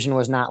 my vision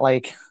was not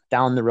like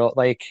down the road.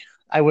 Like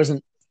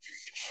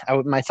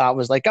my thought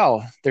was like,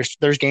 oh,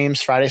 there's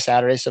games Friday,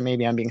 Saturday. So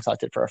maybe I'm being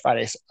selected for a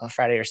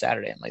Friday or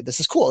Saturday. I'm like, this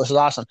is cool. This is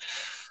awesome.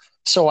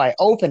 So I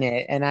open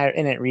it and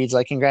it reads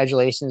like,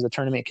 congratulations, the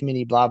tournament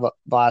committee, blah, blah,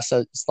 blah,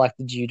 so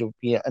selected you to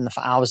be in the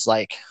final. I was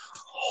like,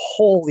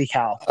 holy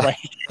cow. Like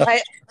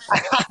I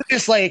was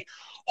just like,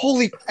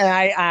 holy,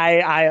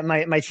 and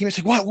my team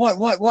is like,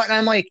 what? And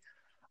I'm like,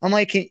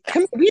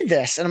 come read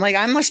this. And I'm like,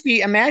 I must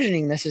be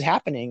imagining this is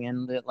happening.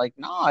 And like,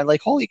 no, I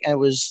like, holy, it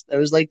was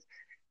like,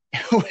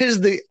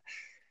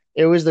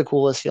 it was the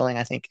coolest feeling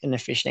I think in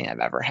officiating I've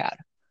ever had.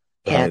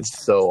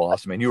 That's so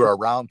awesome. And you were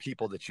around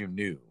people that you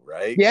knew,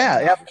 right?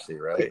 Yeah. Obviously,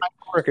 right. My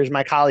coworkers,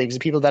 my colleagues,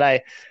 the people that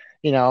I,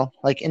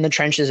 like in the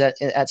trenches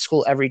at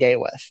school every day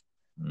with.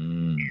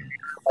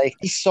 Like,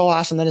 it's so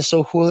awesome. That is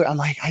so cool. I'm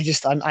like, I'm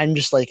just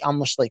like,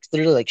 almost like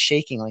literally like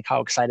shaking, like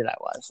how excited I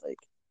was. Like,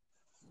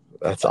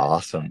 that's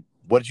awesome.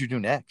 What did you do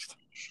next?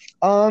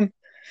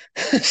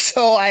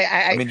 So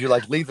I mean, you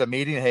like leave the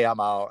meeting. Hey, I'm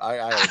out. I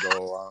gotta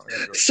go.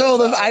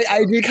 So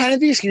I did kind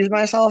of excuse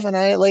myself, and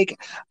I'm like,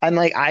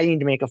 I need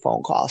to make a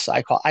phone call. So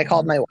I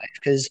called my wife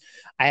because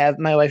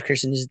my wife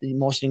Kristen is the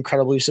most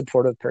incredibly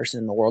supportive person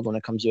in the world when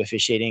it comes to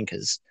officiating.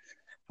 Because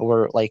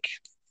we're like,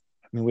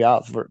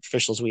 we're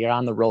officials. We are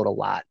on the road a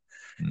lot,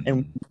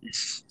 and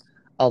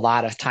a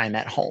lot of time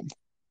at home.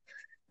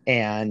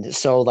 And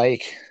so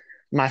like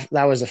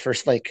that was the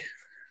first like.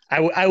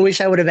 I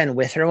wish I would have been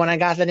with her when I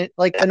got that.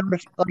 Like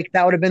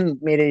that would have been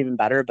made it even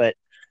better. But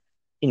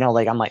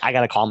like I'm like I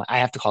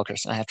have to call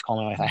Kristen. I have to call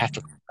my wife. I have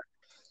to.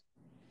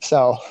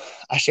 So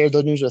I shared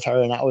the news with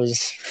her, and that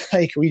was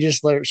like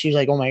she was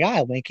like, "Oh my god!"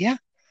 I'm like, "Yeah."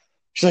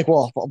 She's like,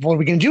 "Well, what are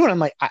we gonna do?" And I'm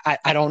like,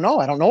 "I don't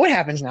know. I don't know what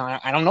happens now.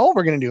 I don't know what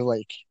we're gonna do."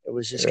 Like it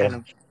was just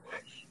kind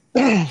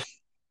of.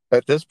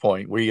 At this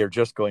point, we are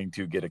just going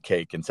to get a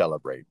cake and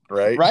celebrate,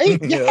 right? Right?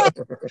 Yeah.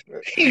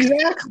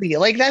 Exactly.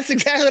 Like that's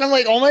exactly what I'm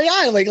like. Oh my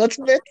god! Like let's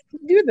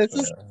do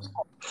this.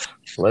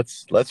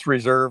 Let's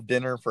reserve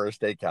dinner for a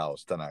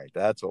steakhouse tonight.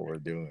 That's what we're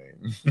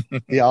doing.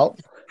 Yep.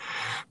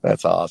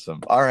 That's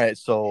awesome. All right.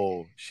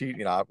 So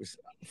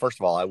first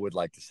of all, I would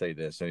like to say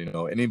this, and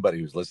anybody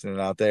who's listening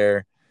out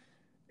there,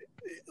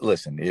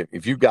 listen,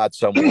 if you've got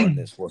someone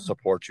that will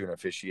support you in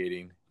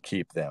officiating,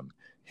 keep them.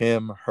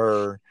 Him,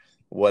 her,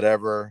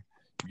 whatever,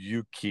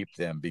 you keep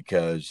them,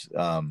 because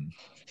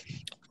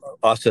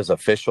us as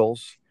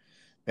officials,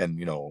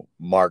 and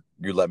Mark,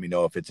 you let me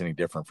know if it's any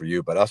different for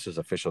you, but us as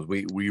officials,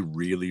 we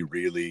really,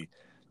 really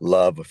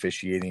love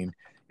officiating,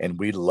 and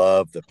we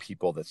love the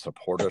people that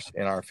support us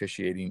in our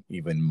officiating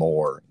even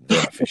more than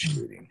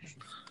officiating.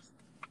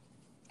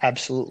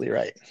 Absolutely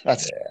right.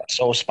 That's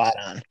so spot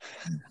on.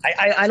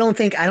 I don't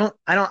think I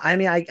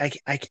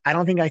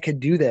don't think I could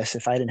do this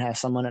if I didn't have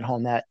someone at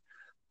home that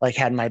like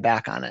had my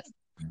back on it.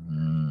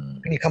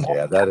 When you come home,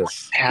 that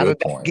is have a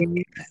bad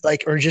game,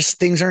 like, or just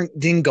things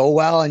didn't go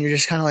well, and you're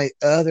just kind of like,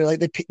 they're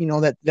like,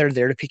 that they're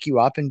there to pick you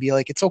up and be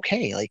like, it's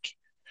okay, like,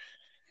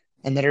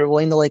 and that are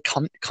willing to like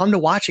come to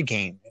watch a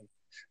game,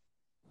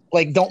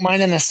 like, don't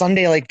mind on a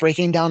Sunday, like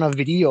breaking down a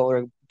video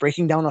or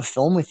breaking down a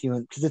film with you,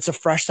 because it's a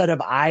fresh set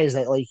of eyes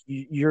that like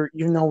you're,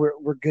 even though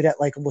we're good at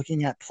like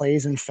looking at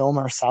plays and film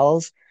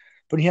ourselves,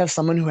 but you have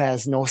someone who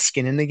has no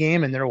skin in the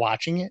game and they're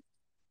watching it.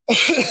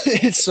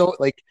 It's so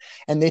like,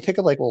 and they pick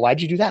up like, well, why'd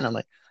you do that? And I'm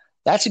like,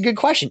 that's a good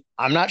question.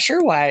 I'm not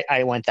sure why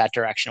I went that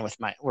direction with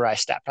where I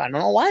stepped. I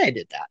don't know why I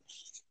did that.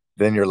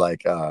 Then you're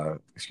like,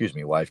 excuse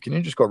me, wife, can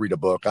you just go read a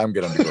book? I'm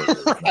going to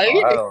go.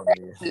 I don't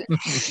need.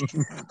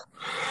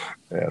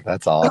 Yeah,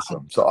 that's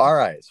awesome. So, all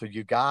right. So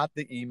you got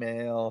the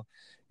email,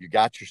 you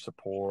got your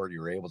support,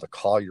 you were able to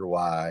call your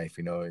wife,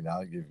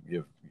 now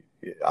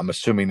I'm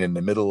assuming in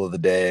the middle of the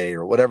day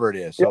or whatever it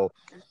is. So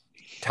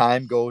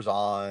time goes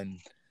on,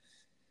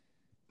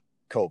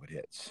 COVID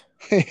hits.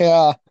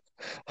 Yeah.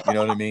 You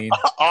know what I mean?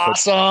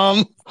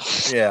 Awesome.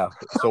 So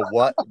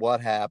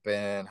what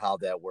happened?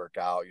 How'd that work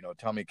out?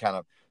 Tell me kind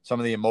of some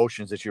of the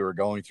emotions that you were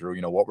going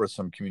through. What were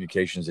some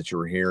communications that you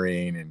were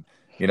hearing, and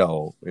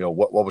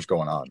what was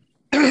going on?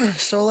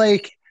 So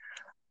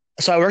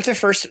I worked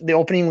the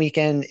opening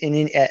weekend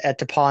at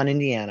DePaul in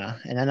Indiana,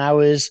 and then I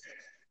was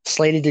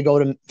slated to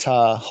go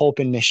to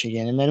Hope in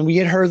Michigan, and then we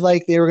had heard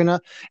like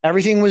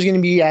everything was gonna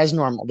be as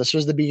normal. This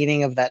was the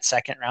beginning of that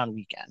second round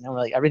weekend, and we're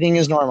like, everything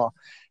is normal,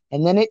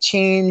 and then it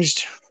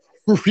changed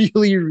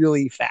really,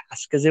 really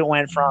fast, because it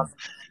went from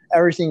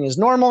everything is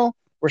normal,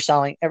 we're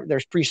selling,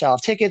 there's pre-sale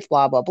of tickets,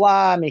 blah blah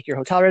blah, make your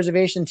hotel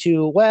reservation,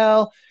 to,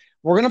 well,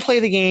 we're gonna play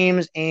the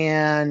games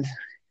and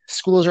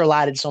schools are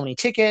allotted so many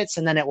tickets,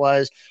 and then it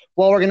was,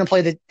 well, we're gonna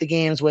play the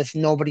games with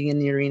nobody in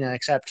the arena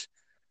except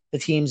the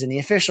teams and the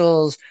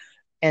officials.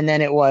 And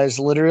then it was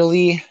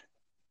literally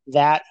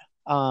that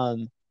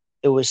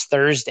it was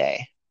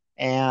Thursday,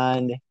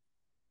 and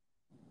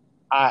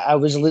I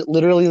was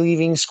literally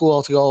leaving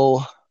school to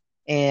go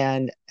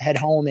and head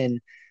home,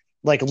 and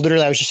like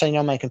literally I was just sitting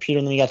on my computer,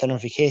 and then you got the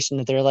notification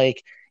that they're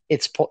like,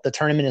 the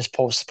tournament is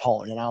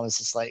postponed, and I was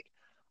just like,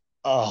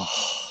 oh,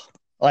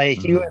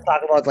 like you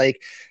talk about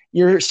like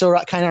you're still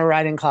kind of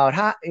riding cloud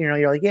high,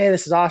 you're like, yeah,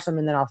 this is awesome,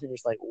 and then also you're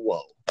just like,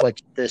 whoa,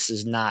 like this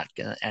is not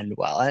gonna end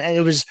well. And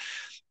it was,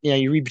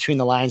 you read between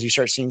the lines, you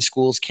start seeing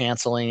schools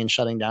canceling and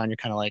shutting down. You're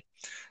kind of like,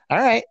 all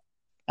right,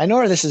 I know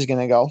where this is going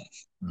to go.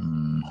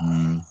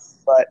 Mm-hmm.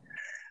 But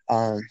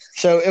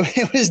so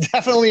it was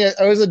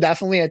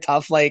definitely a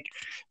tough, like,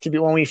 to be,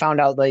 when we found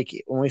out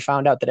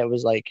that it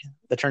was like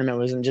the tournament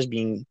wasn't just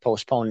being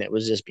postponed, it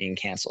was just being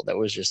canceled. It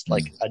was just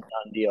like a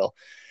done deal.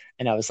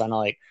 And I was kind of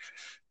like,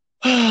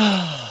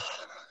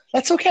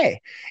 that's okay.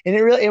 And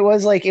it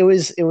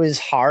was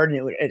hard,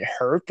 and it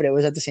hurt, but it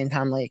was at the same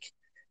time like,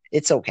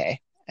 it's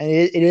okay. And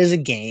it is a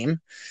game,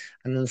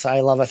 and then so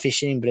I love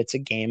officiating, but it's a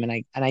game, and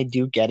I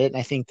do get it. And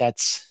I think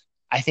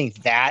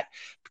that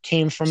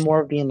came from more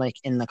of being like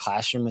in the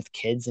classroom with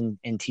kids and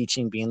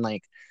teaching, being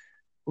like,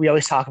 we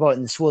always talk about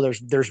in the school,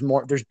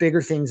 there's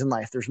bigger things in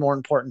life. There's more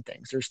important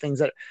things. There's things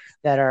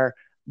that are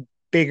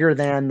bigger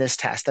than this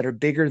test, that are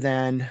bigger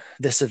than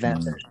this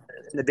event,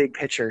 in the big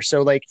picture.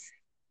 So like,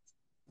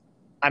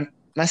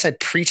 I said,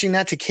 preaching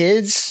that to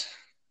kids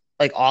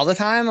like all the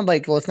time. I'm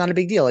like, well, it's not a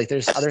big deal. Like,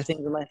 there's other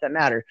things in life that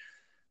matter.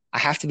 I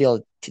have to be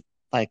able to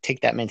like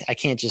take that I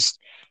can't just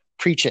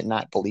preach it and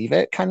not believe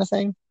it, kind of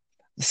thing.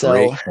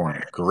 So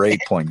Great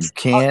point. You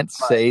can't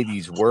say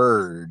these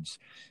words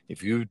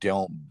if you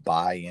don't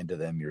buy into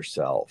them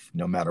yourself,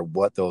 no matter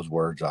what those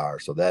words are.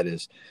 So that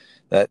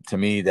to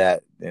me,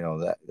 that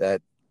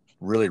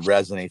really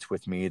resonates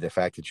with me. The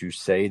fact that you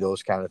say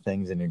those kind of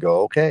things and you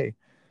go, okay,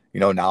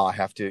 now I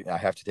have to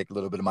take a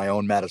little bit of my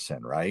own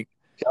medicine, right?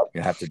 Yep.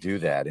 You have to do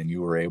that. And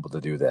you were able to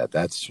do that.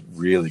 That's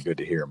really good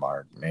to hear,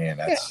 Mark, man.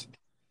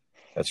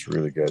 That's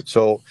really good.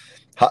 So,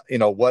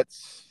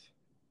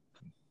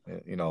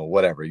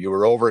 whatever, you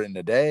were over it in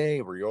a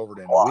day, were you over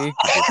it in a week?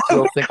 Did you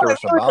still think there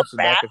was some bouncing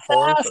back and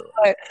forth?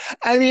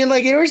 I mean,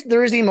 like, there was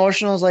the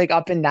emotionals like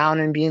up and down,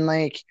 and being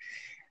like,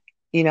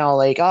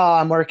 like, oh,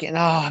 I'm working.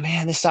 Oh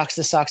man, this sucks.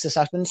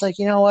 And it's like,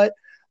 you know what?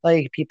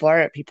 Like, people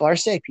are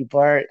sick.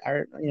 People are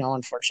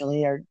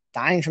unfortunately are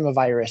dying from a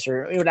virus,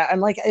 or I'm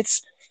like,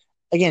 it's,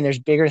 again, there's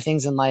bigger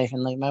things in life.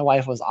 And like, my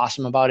wife was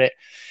awesome about it.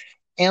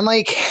 And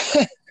like,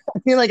 I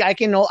feel like I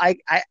can know,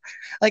 like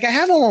I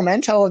have a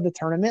memento of the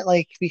tournament,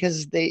 like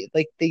because they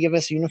give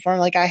us a uniform.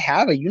 Like I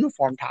have a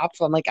uniform top,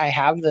 so I'm like I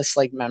have this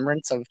like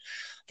remembrance of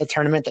the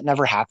tournament that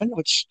never happened,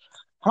 which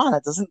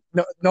that doesn't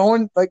no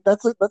one like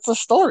that's a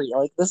story.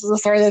 Like this is a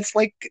story that's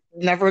like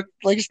never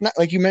like it's not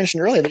like you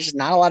mentioned earlier. There's just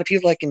not a lot of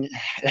people that can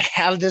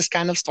have this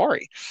kind of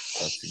story.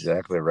 That's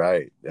exactly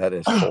right. That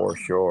is for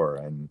sure.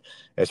 And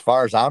as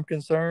far as I'm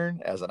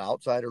concerned, as an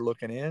outsider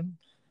looking in,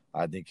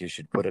 I think you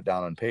should put it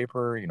down on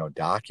paper,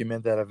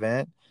 document that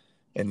event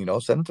and,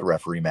 send it to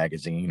Referee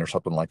Magazine or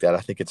something like that. I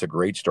think it's a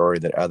great story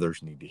that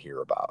others need to hear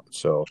about.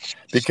 So,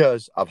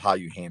 because of how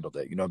you handled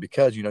it,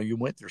 because, you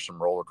went through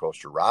some roller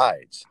coaster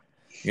rides,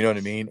 you know what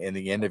I mean? And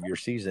the end of your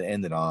season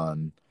ended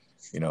on,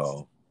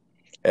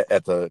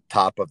 at the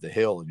top of the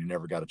hill and you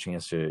never got a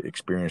chance to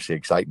experience the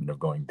excitement of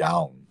going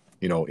down,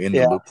 in the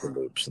Yeah. loop for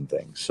loops and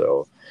things.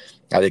 So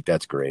I think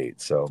that's great.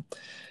 So,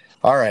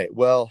 all right.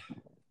 Well,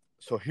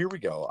 so here we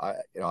go.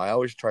 I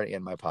always try to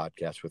end my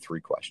podcast with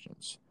 3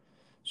 questions.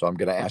 So I'm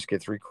going to ask you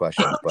 3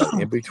 questions, but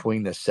in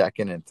between the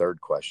second and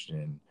third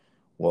question,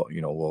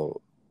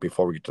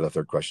 before we get to the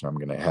third question, I'm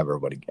going to have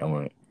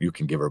you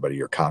can give everybody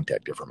your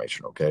contact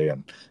information, okay,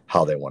 and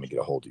how they want to get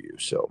a hold of you.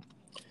 So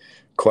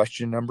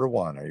question number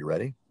 1, are you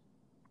ready?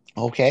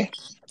 Okay.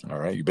 All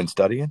right. You've been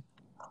studying?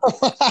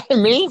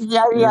 Me?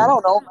 Yeah, I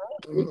don't know.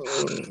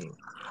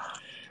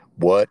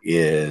 What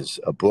is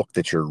a book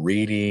that you're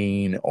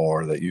reading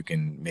or that you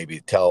can maybe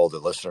tell the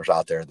listeners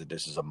out there that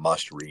this is a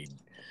must read?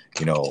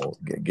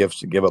 Give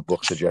a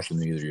book suggestion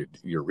that either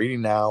you're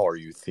reading now or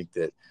you think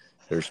that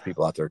there's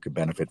people out there who could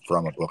benefit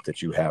from a book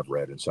that you have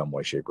read in some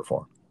way, shape, or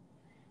form.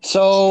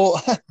 So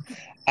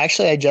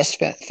actually, I just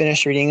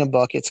finished reading a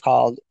book. It's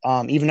called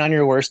Even on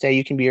Your Worst Day,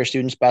 You Can Be Your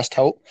Student's Best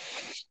Hope.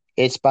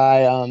 It's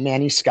by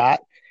Manny Scott.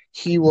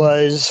 He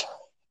was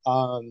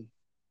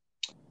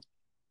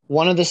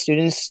one of the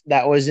students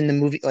that was in the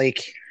movie.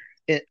 Like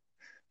it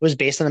was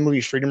based on the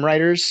movie Freedom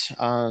Writers,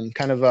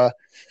 kind of a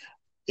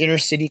inner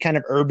city kind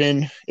of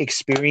urban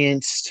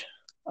experience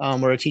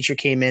where a teacher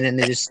came in and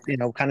they just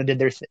kind of did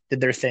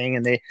their thing,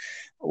 and they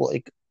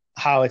like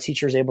how a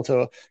teacher is able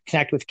to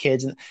connect with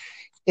kids. And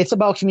it's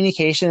about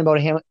communication, about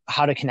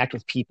how to connect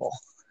with people.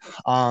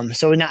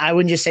 So I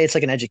wouldn't just say it's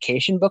like an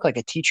education book, like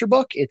a teacher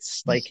book.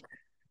 It's like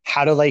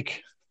how to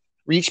like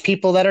reach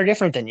people that are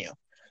different than you.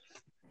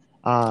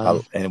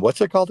 And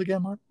what's it called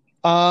again, Mark?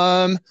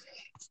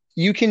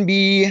 You can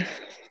be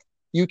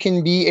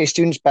a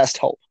student's best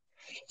hope.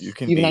 You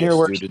can be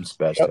a student's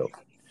best hope.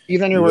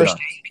 Even on your worst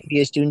day, you can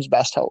be a student's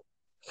best hope.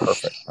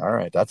 Perfect. All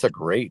right. That's a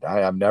great,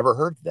 I've never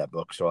heard of that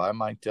book, so I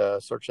might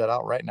search that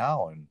out right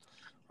now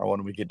or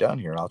when we get done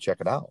here, and I'll check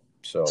it out.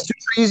 So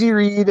super easy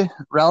read,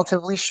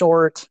 relatively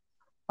short.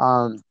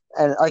 And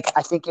like,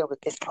 I think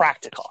it's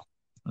practical.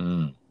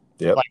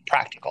 Yep. Like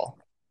practical.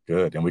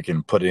 Good. And we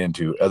can put it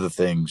into other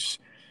things,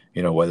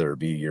 whether it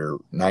be your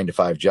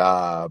 9-to-5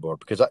 job or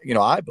because,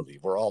 I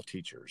believe we're all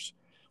teachers.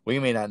 We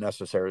may not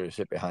necessarily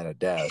sit behind a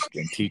desk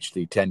and teach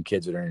the 10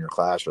 kids that are in your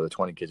class or the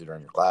 20 kids that are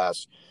in your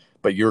class,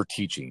 but you're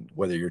teaching,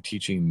 whether you're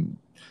teaching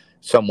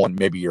someone,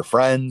 maybe your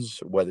friends,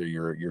 whether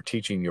you're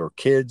teaching your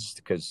kids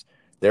because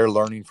they're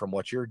learning from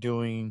what you're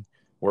doing.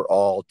 We're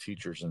all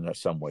teachers in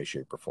some way,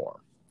 shape, or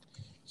form.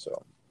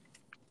 So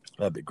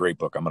that'd be a great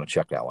book. I'm going to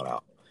check that one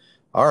out.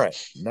 All right.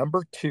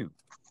 Number 2,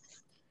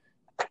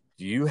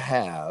 do you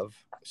have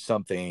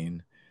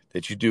something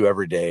that you do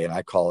every day? And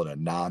I call it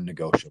a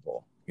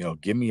non-negotiable.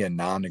 Give me a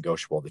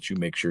non-negotiable that you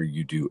make sure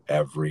you do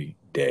every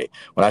day.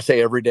 When I say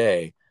every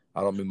day,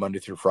 I don't mean Monday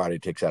through Friday,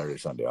 take Saturday,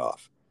 Sunday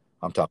off.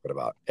 I'm talking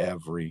about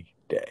every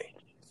day.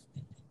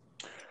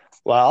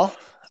 Well,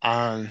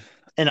 and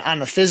on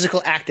the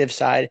physical active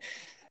side,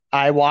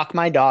 I walk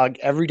my dog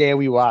every day.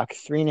 We walk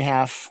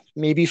 3.5,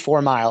 maybe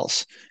 4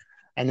 miles.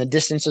 And the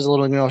distance is a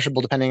little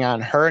negotiable depending on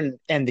her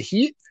and the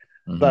heat,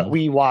 but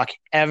we walk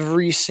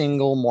every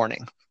single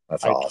morning.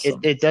 That's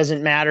awesome. It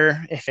doesn't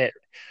matter if it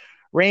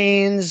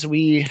rains,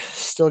 we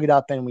still get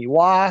up and we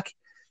walk.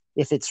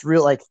 If it's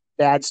real like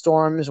bad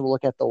storms, we'll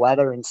look at the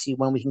weather and see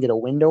when we can get a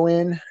window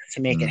in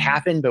to make it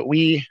happen. But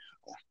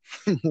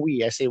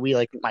I say we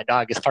like my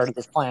dog is part of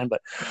this plan,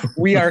 but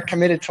we are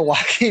committed to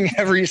walking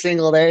every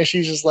single day.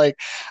 She's just like,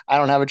 I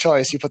don't have a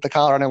choice. You put the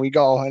collar on and we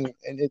go. And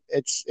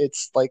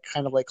it's like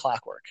kind of like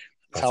clockwork.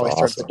 That's how I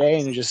start the day,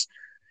 and you just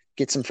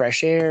get some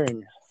fresh air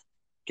and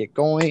get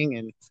going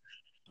and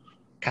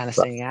kind of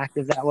staying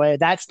active that way.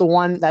 That's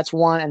one.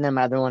 And then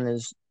my other one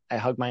is I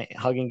hug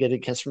and get a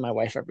kiss from my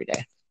wife every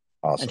day.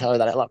 Awesome. And tell her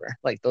that I love her.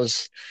 Like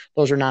those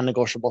are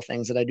non-negotiable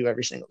things that I do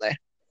every single day.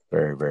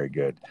 Very, very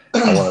good.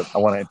 I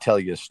want to tell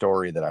you a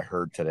story that I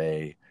heard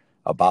today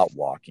about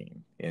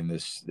walking. I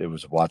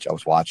was watching,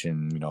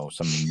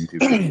 some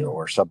YouTube video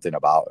or something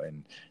about,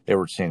 and they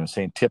were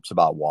saying tips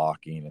about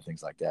walking and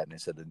things like that. And they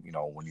said that,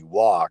 when you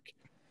walk,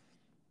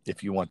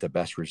 if you want the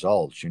best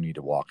results, you need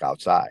to walk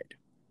outside.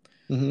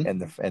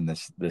 And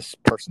this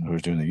person who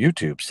was doing the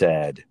YouTube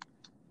said,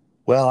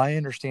 well, I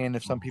understand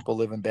if some people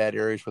live in bad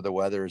areas where the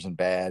weather isn't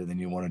bad and then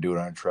you want to do it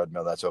on a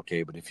treadmill, that's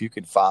okay. But if you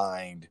can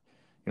find,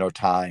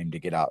 time to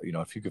get out.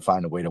 If you could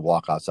find a way to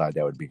walk outside,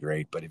 that would be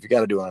great. But if you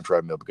got to do it on a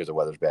treadmill because the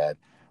weather's bad,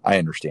 I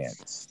understand.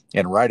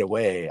 And right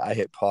away, I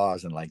hit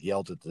pause and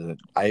yelled at the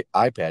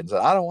iPad and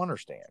said, I don't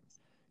understand.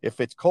 If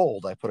it's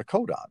cold, I put a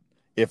coat on.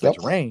 If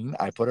it's rain,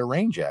 I put a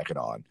rain jacket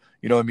on.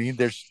 You know what I mean?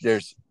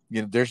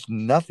 There's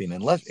nothing,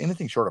 unless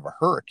anything short of a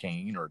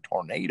hurricane or a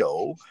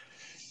tornado.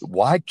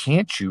 Why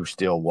can't you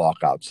still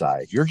walk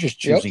outside? You're just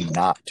choosing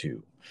not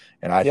to.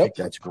 And I think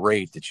that's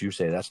great that you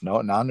say that's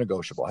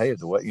non-negotiable. Hey,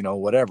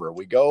 whatever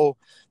we go,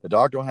 the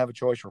dog don't have a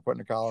choice. We're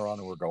putting a collar on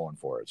and we're going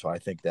for it. So I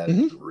think that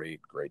is great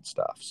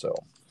stuff. So,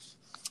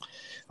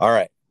 all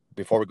right.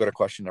 Before we go to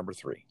question number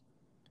 3,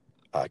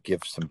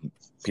 give some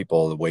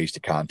people the ways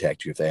to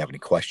contact you if they have any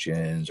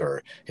questions,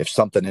 or if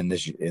something in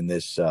this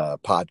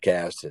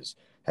podcast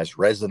has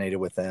resonated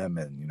with them,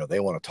 and they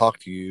want to talk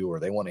to you,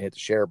 or they want to hit the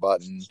share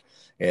button,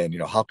 and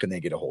how can they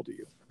get a hold of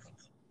you?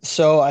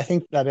 So I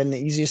think that the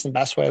easiest and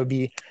best way would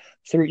be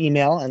through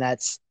email, and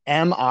that's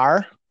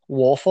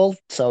mrwoelfel,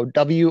 so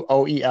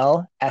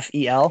WOELFEL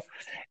 @gmail.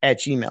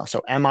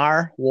 So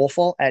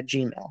mrwoelfel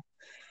 @gmail,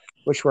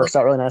 which works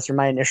out really nice for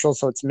my initials.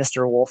 So it's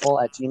Mr.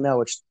 Woelfel @gmail,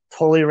 which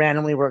totally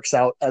randomly works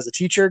out as a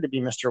teacher to be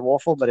Mr.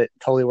 Woelfel, but it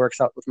totally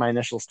works out with my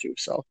initials too.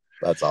 So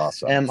that's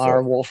awesome.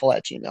 mrwoelfel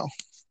 @gmail.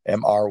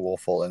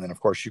 mrwoelfel. And then, of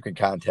course, you can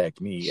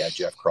contact me at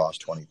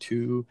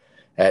jeffcross22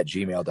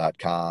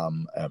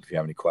 @gmail.com if you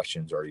have any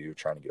questions, or you're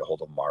trying to get a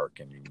hold of Mark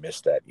and you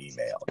missed that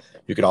email.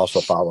 You can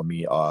also follow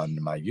me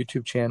on my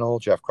YouTube channel,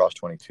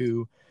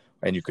 jeffcross22,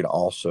 and you can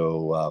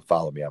also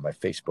follow me on my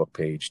Facebook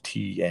page,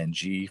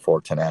 TNG, for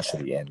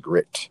Tenacity and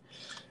Grit.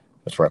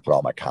 That's where I put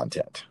all my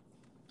content.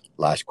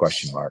 Last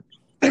question, Mark.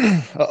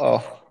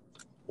 Uh-oh.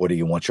 What do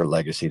you want your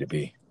legacy to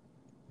be?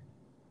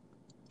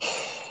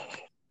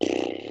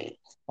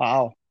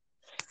 Wow.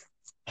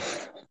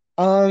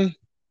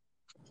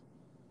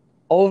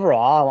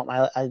 Overall,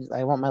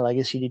 I want my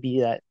legacy to be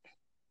that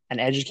an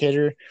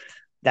educator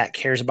that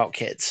cares about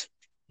kids,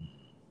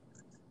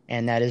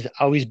 and that has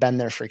always been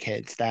there for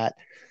kids. That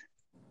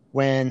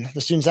when the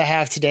students I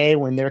have today,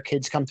 when their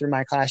kids come through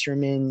my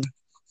classroom in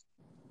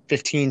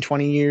 15,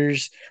 20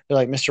 years, they're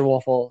like, Mr.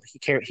 Woelfel,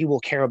 he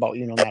will care about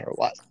you no matter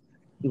what.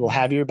 He will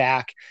have your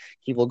back.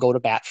 He will go to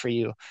bat for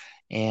you,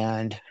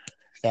 and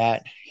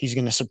that he's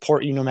going to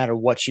support you no matter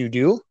what you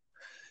do.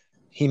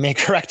 He may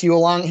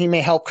he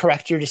may help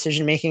correct your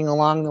decision-making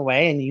along the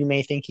way, and you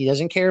may think he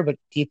doesn't care, but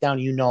deep down,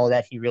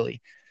 that he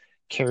really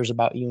cares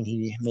about you, and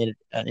he made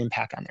an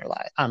impact on their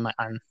life,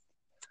 on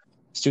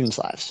students'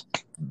 lives.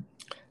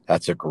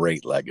 That's a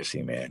great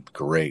legacy, man.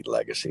 Great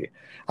legacy.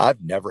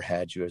 I've never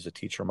had you as a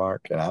teacher,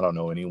 Mark, and I don't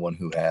know anyone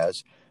who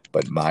has,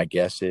 but my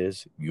guess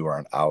is you are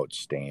an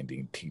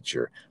outstanding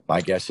teacher. My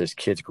guess is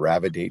kids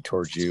gravitate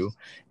towards you,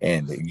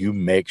 and you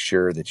make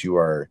sure that you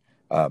are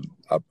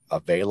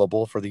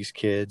available for these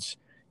kids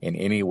in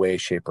any way,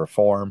 shape, or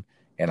form.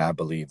 And I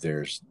believe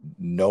there's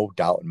no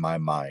doubt in my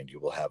mind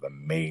you will have a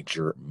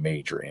major,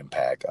 major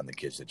impact on the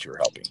kids that you're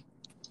helping.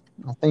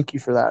 Well, thank you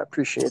for that. I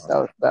appreciate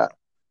that.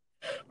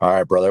 All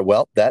right, brother.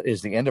 Well, that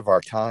is the end of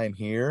our time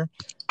here.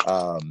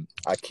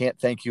 I can't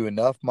thank you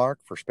enough, Mark,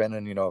 for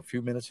spending, a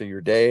few minutes of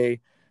your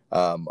day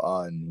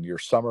on your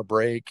summer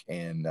break.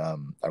 And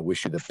I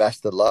wish you the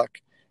best of luck.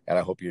 And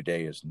I hope your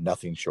day is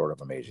nothing short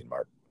of amazing,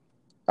 Mark.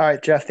 All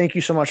right, Jeff, thank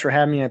you so much for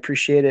having me. I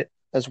appreciate it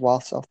as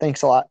well. So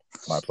thanks a lot.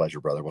 My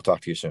pleasure, brother. We'll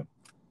talk to you soon.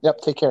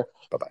 Yep. Take care.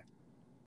 Bye-bye.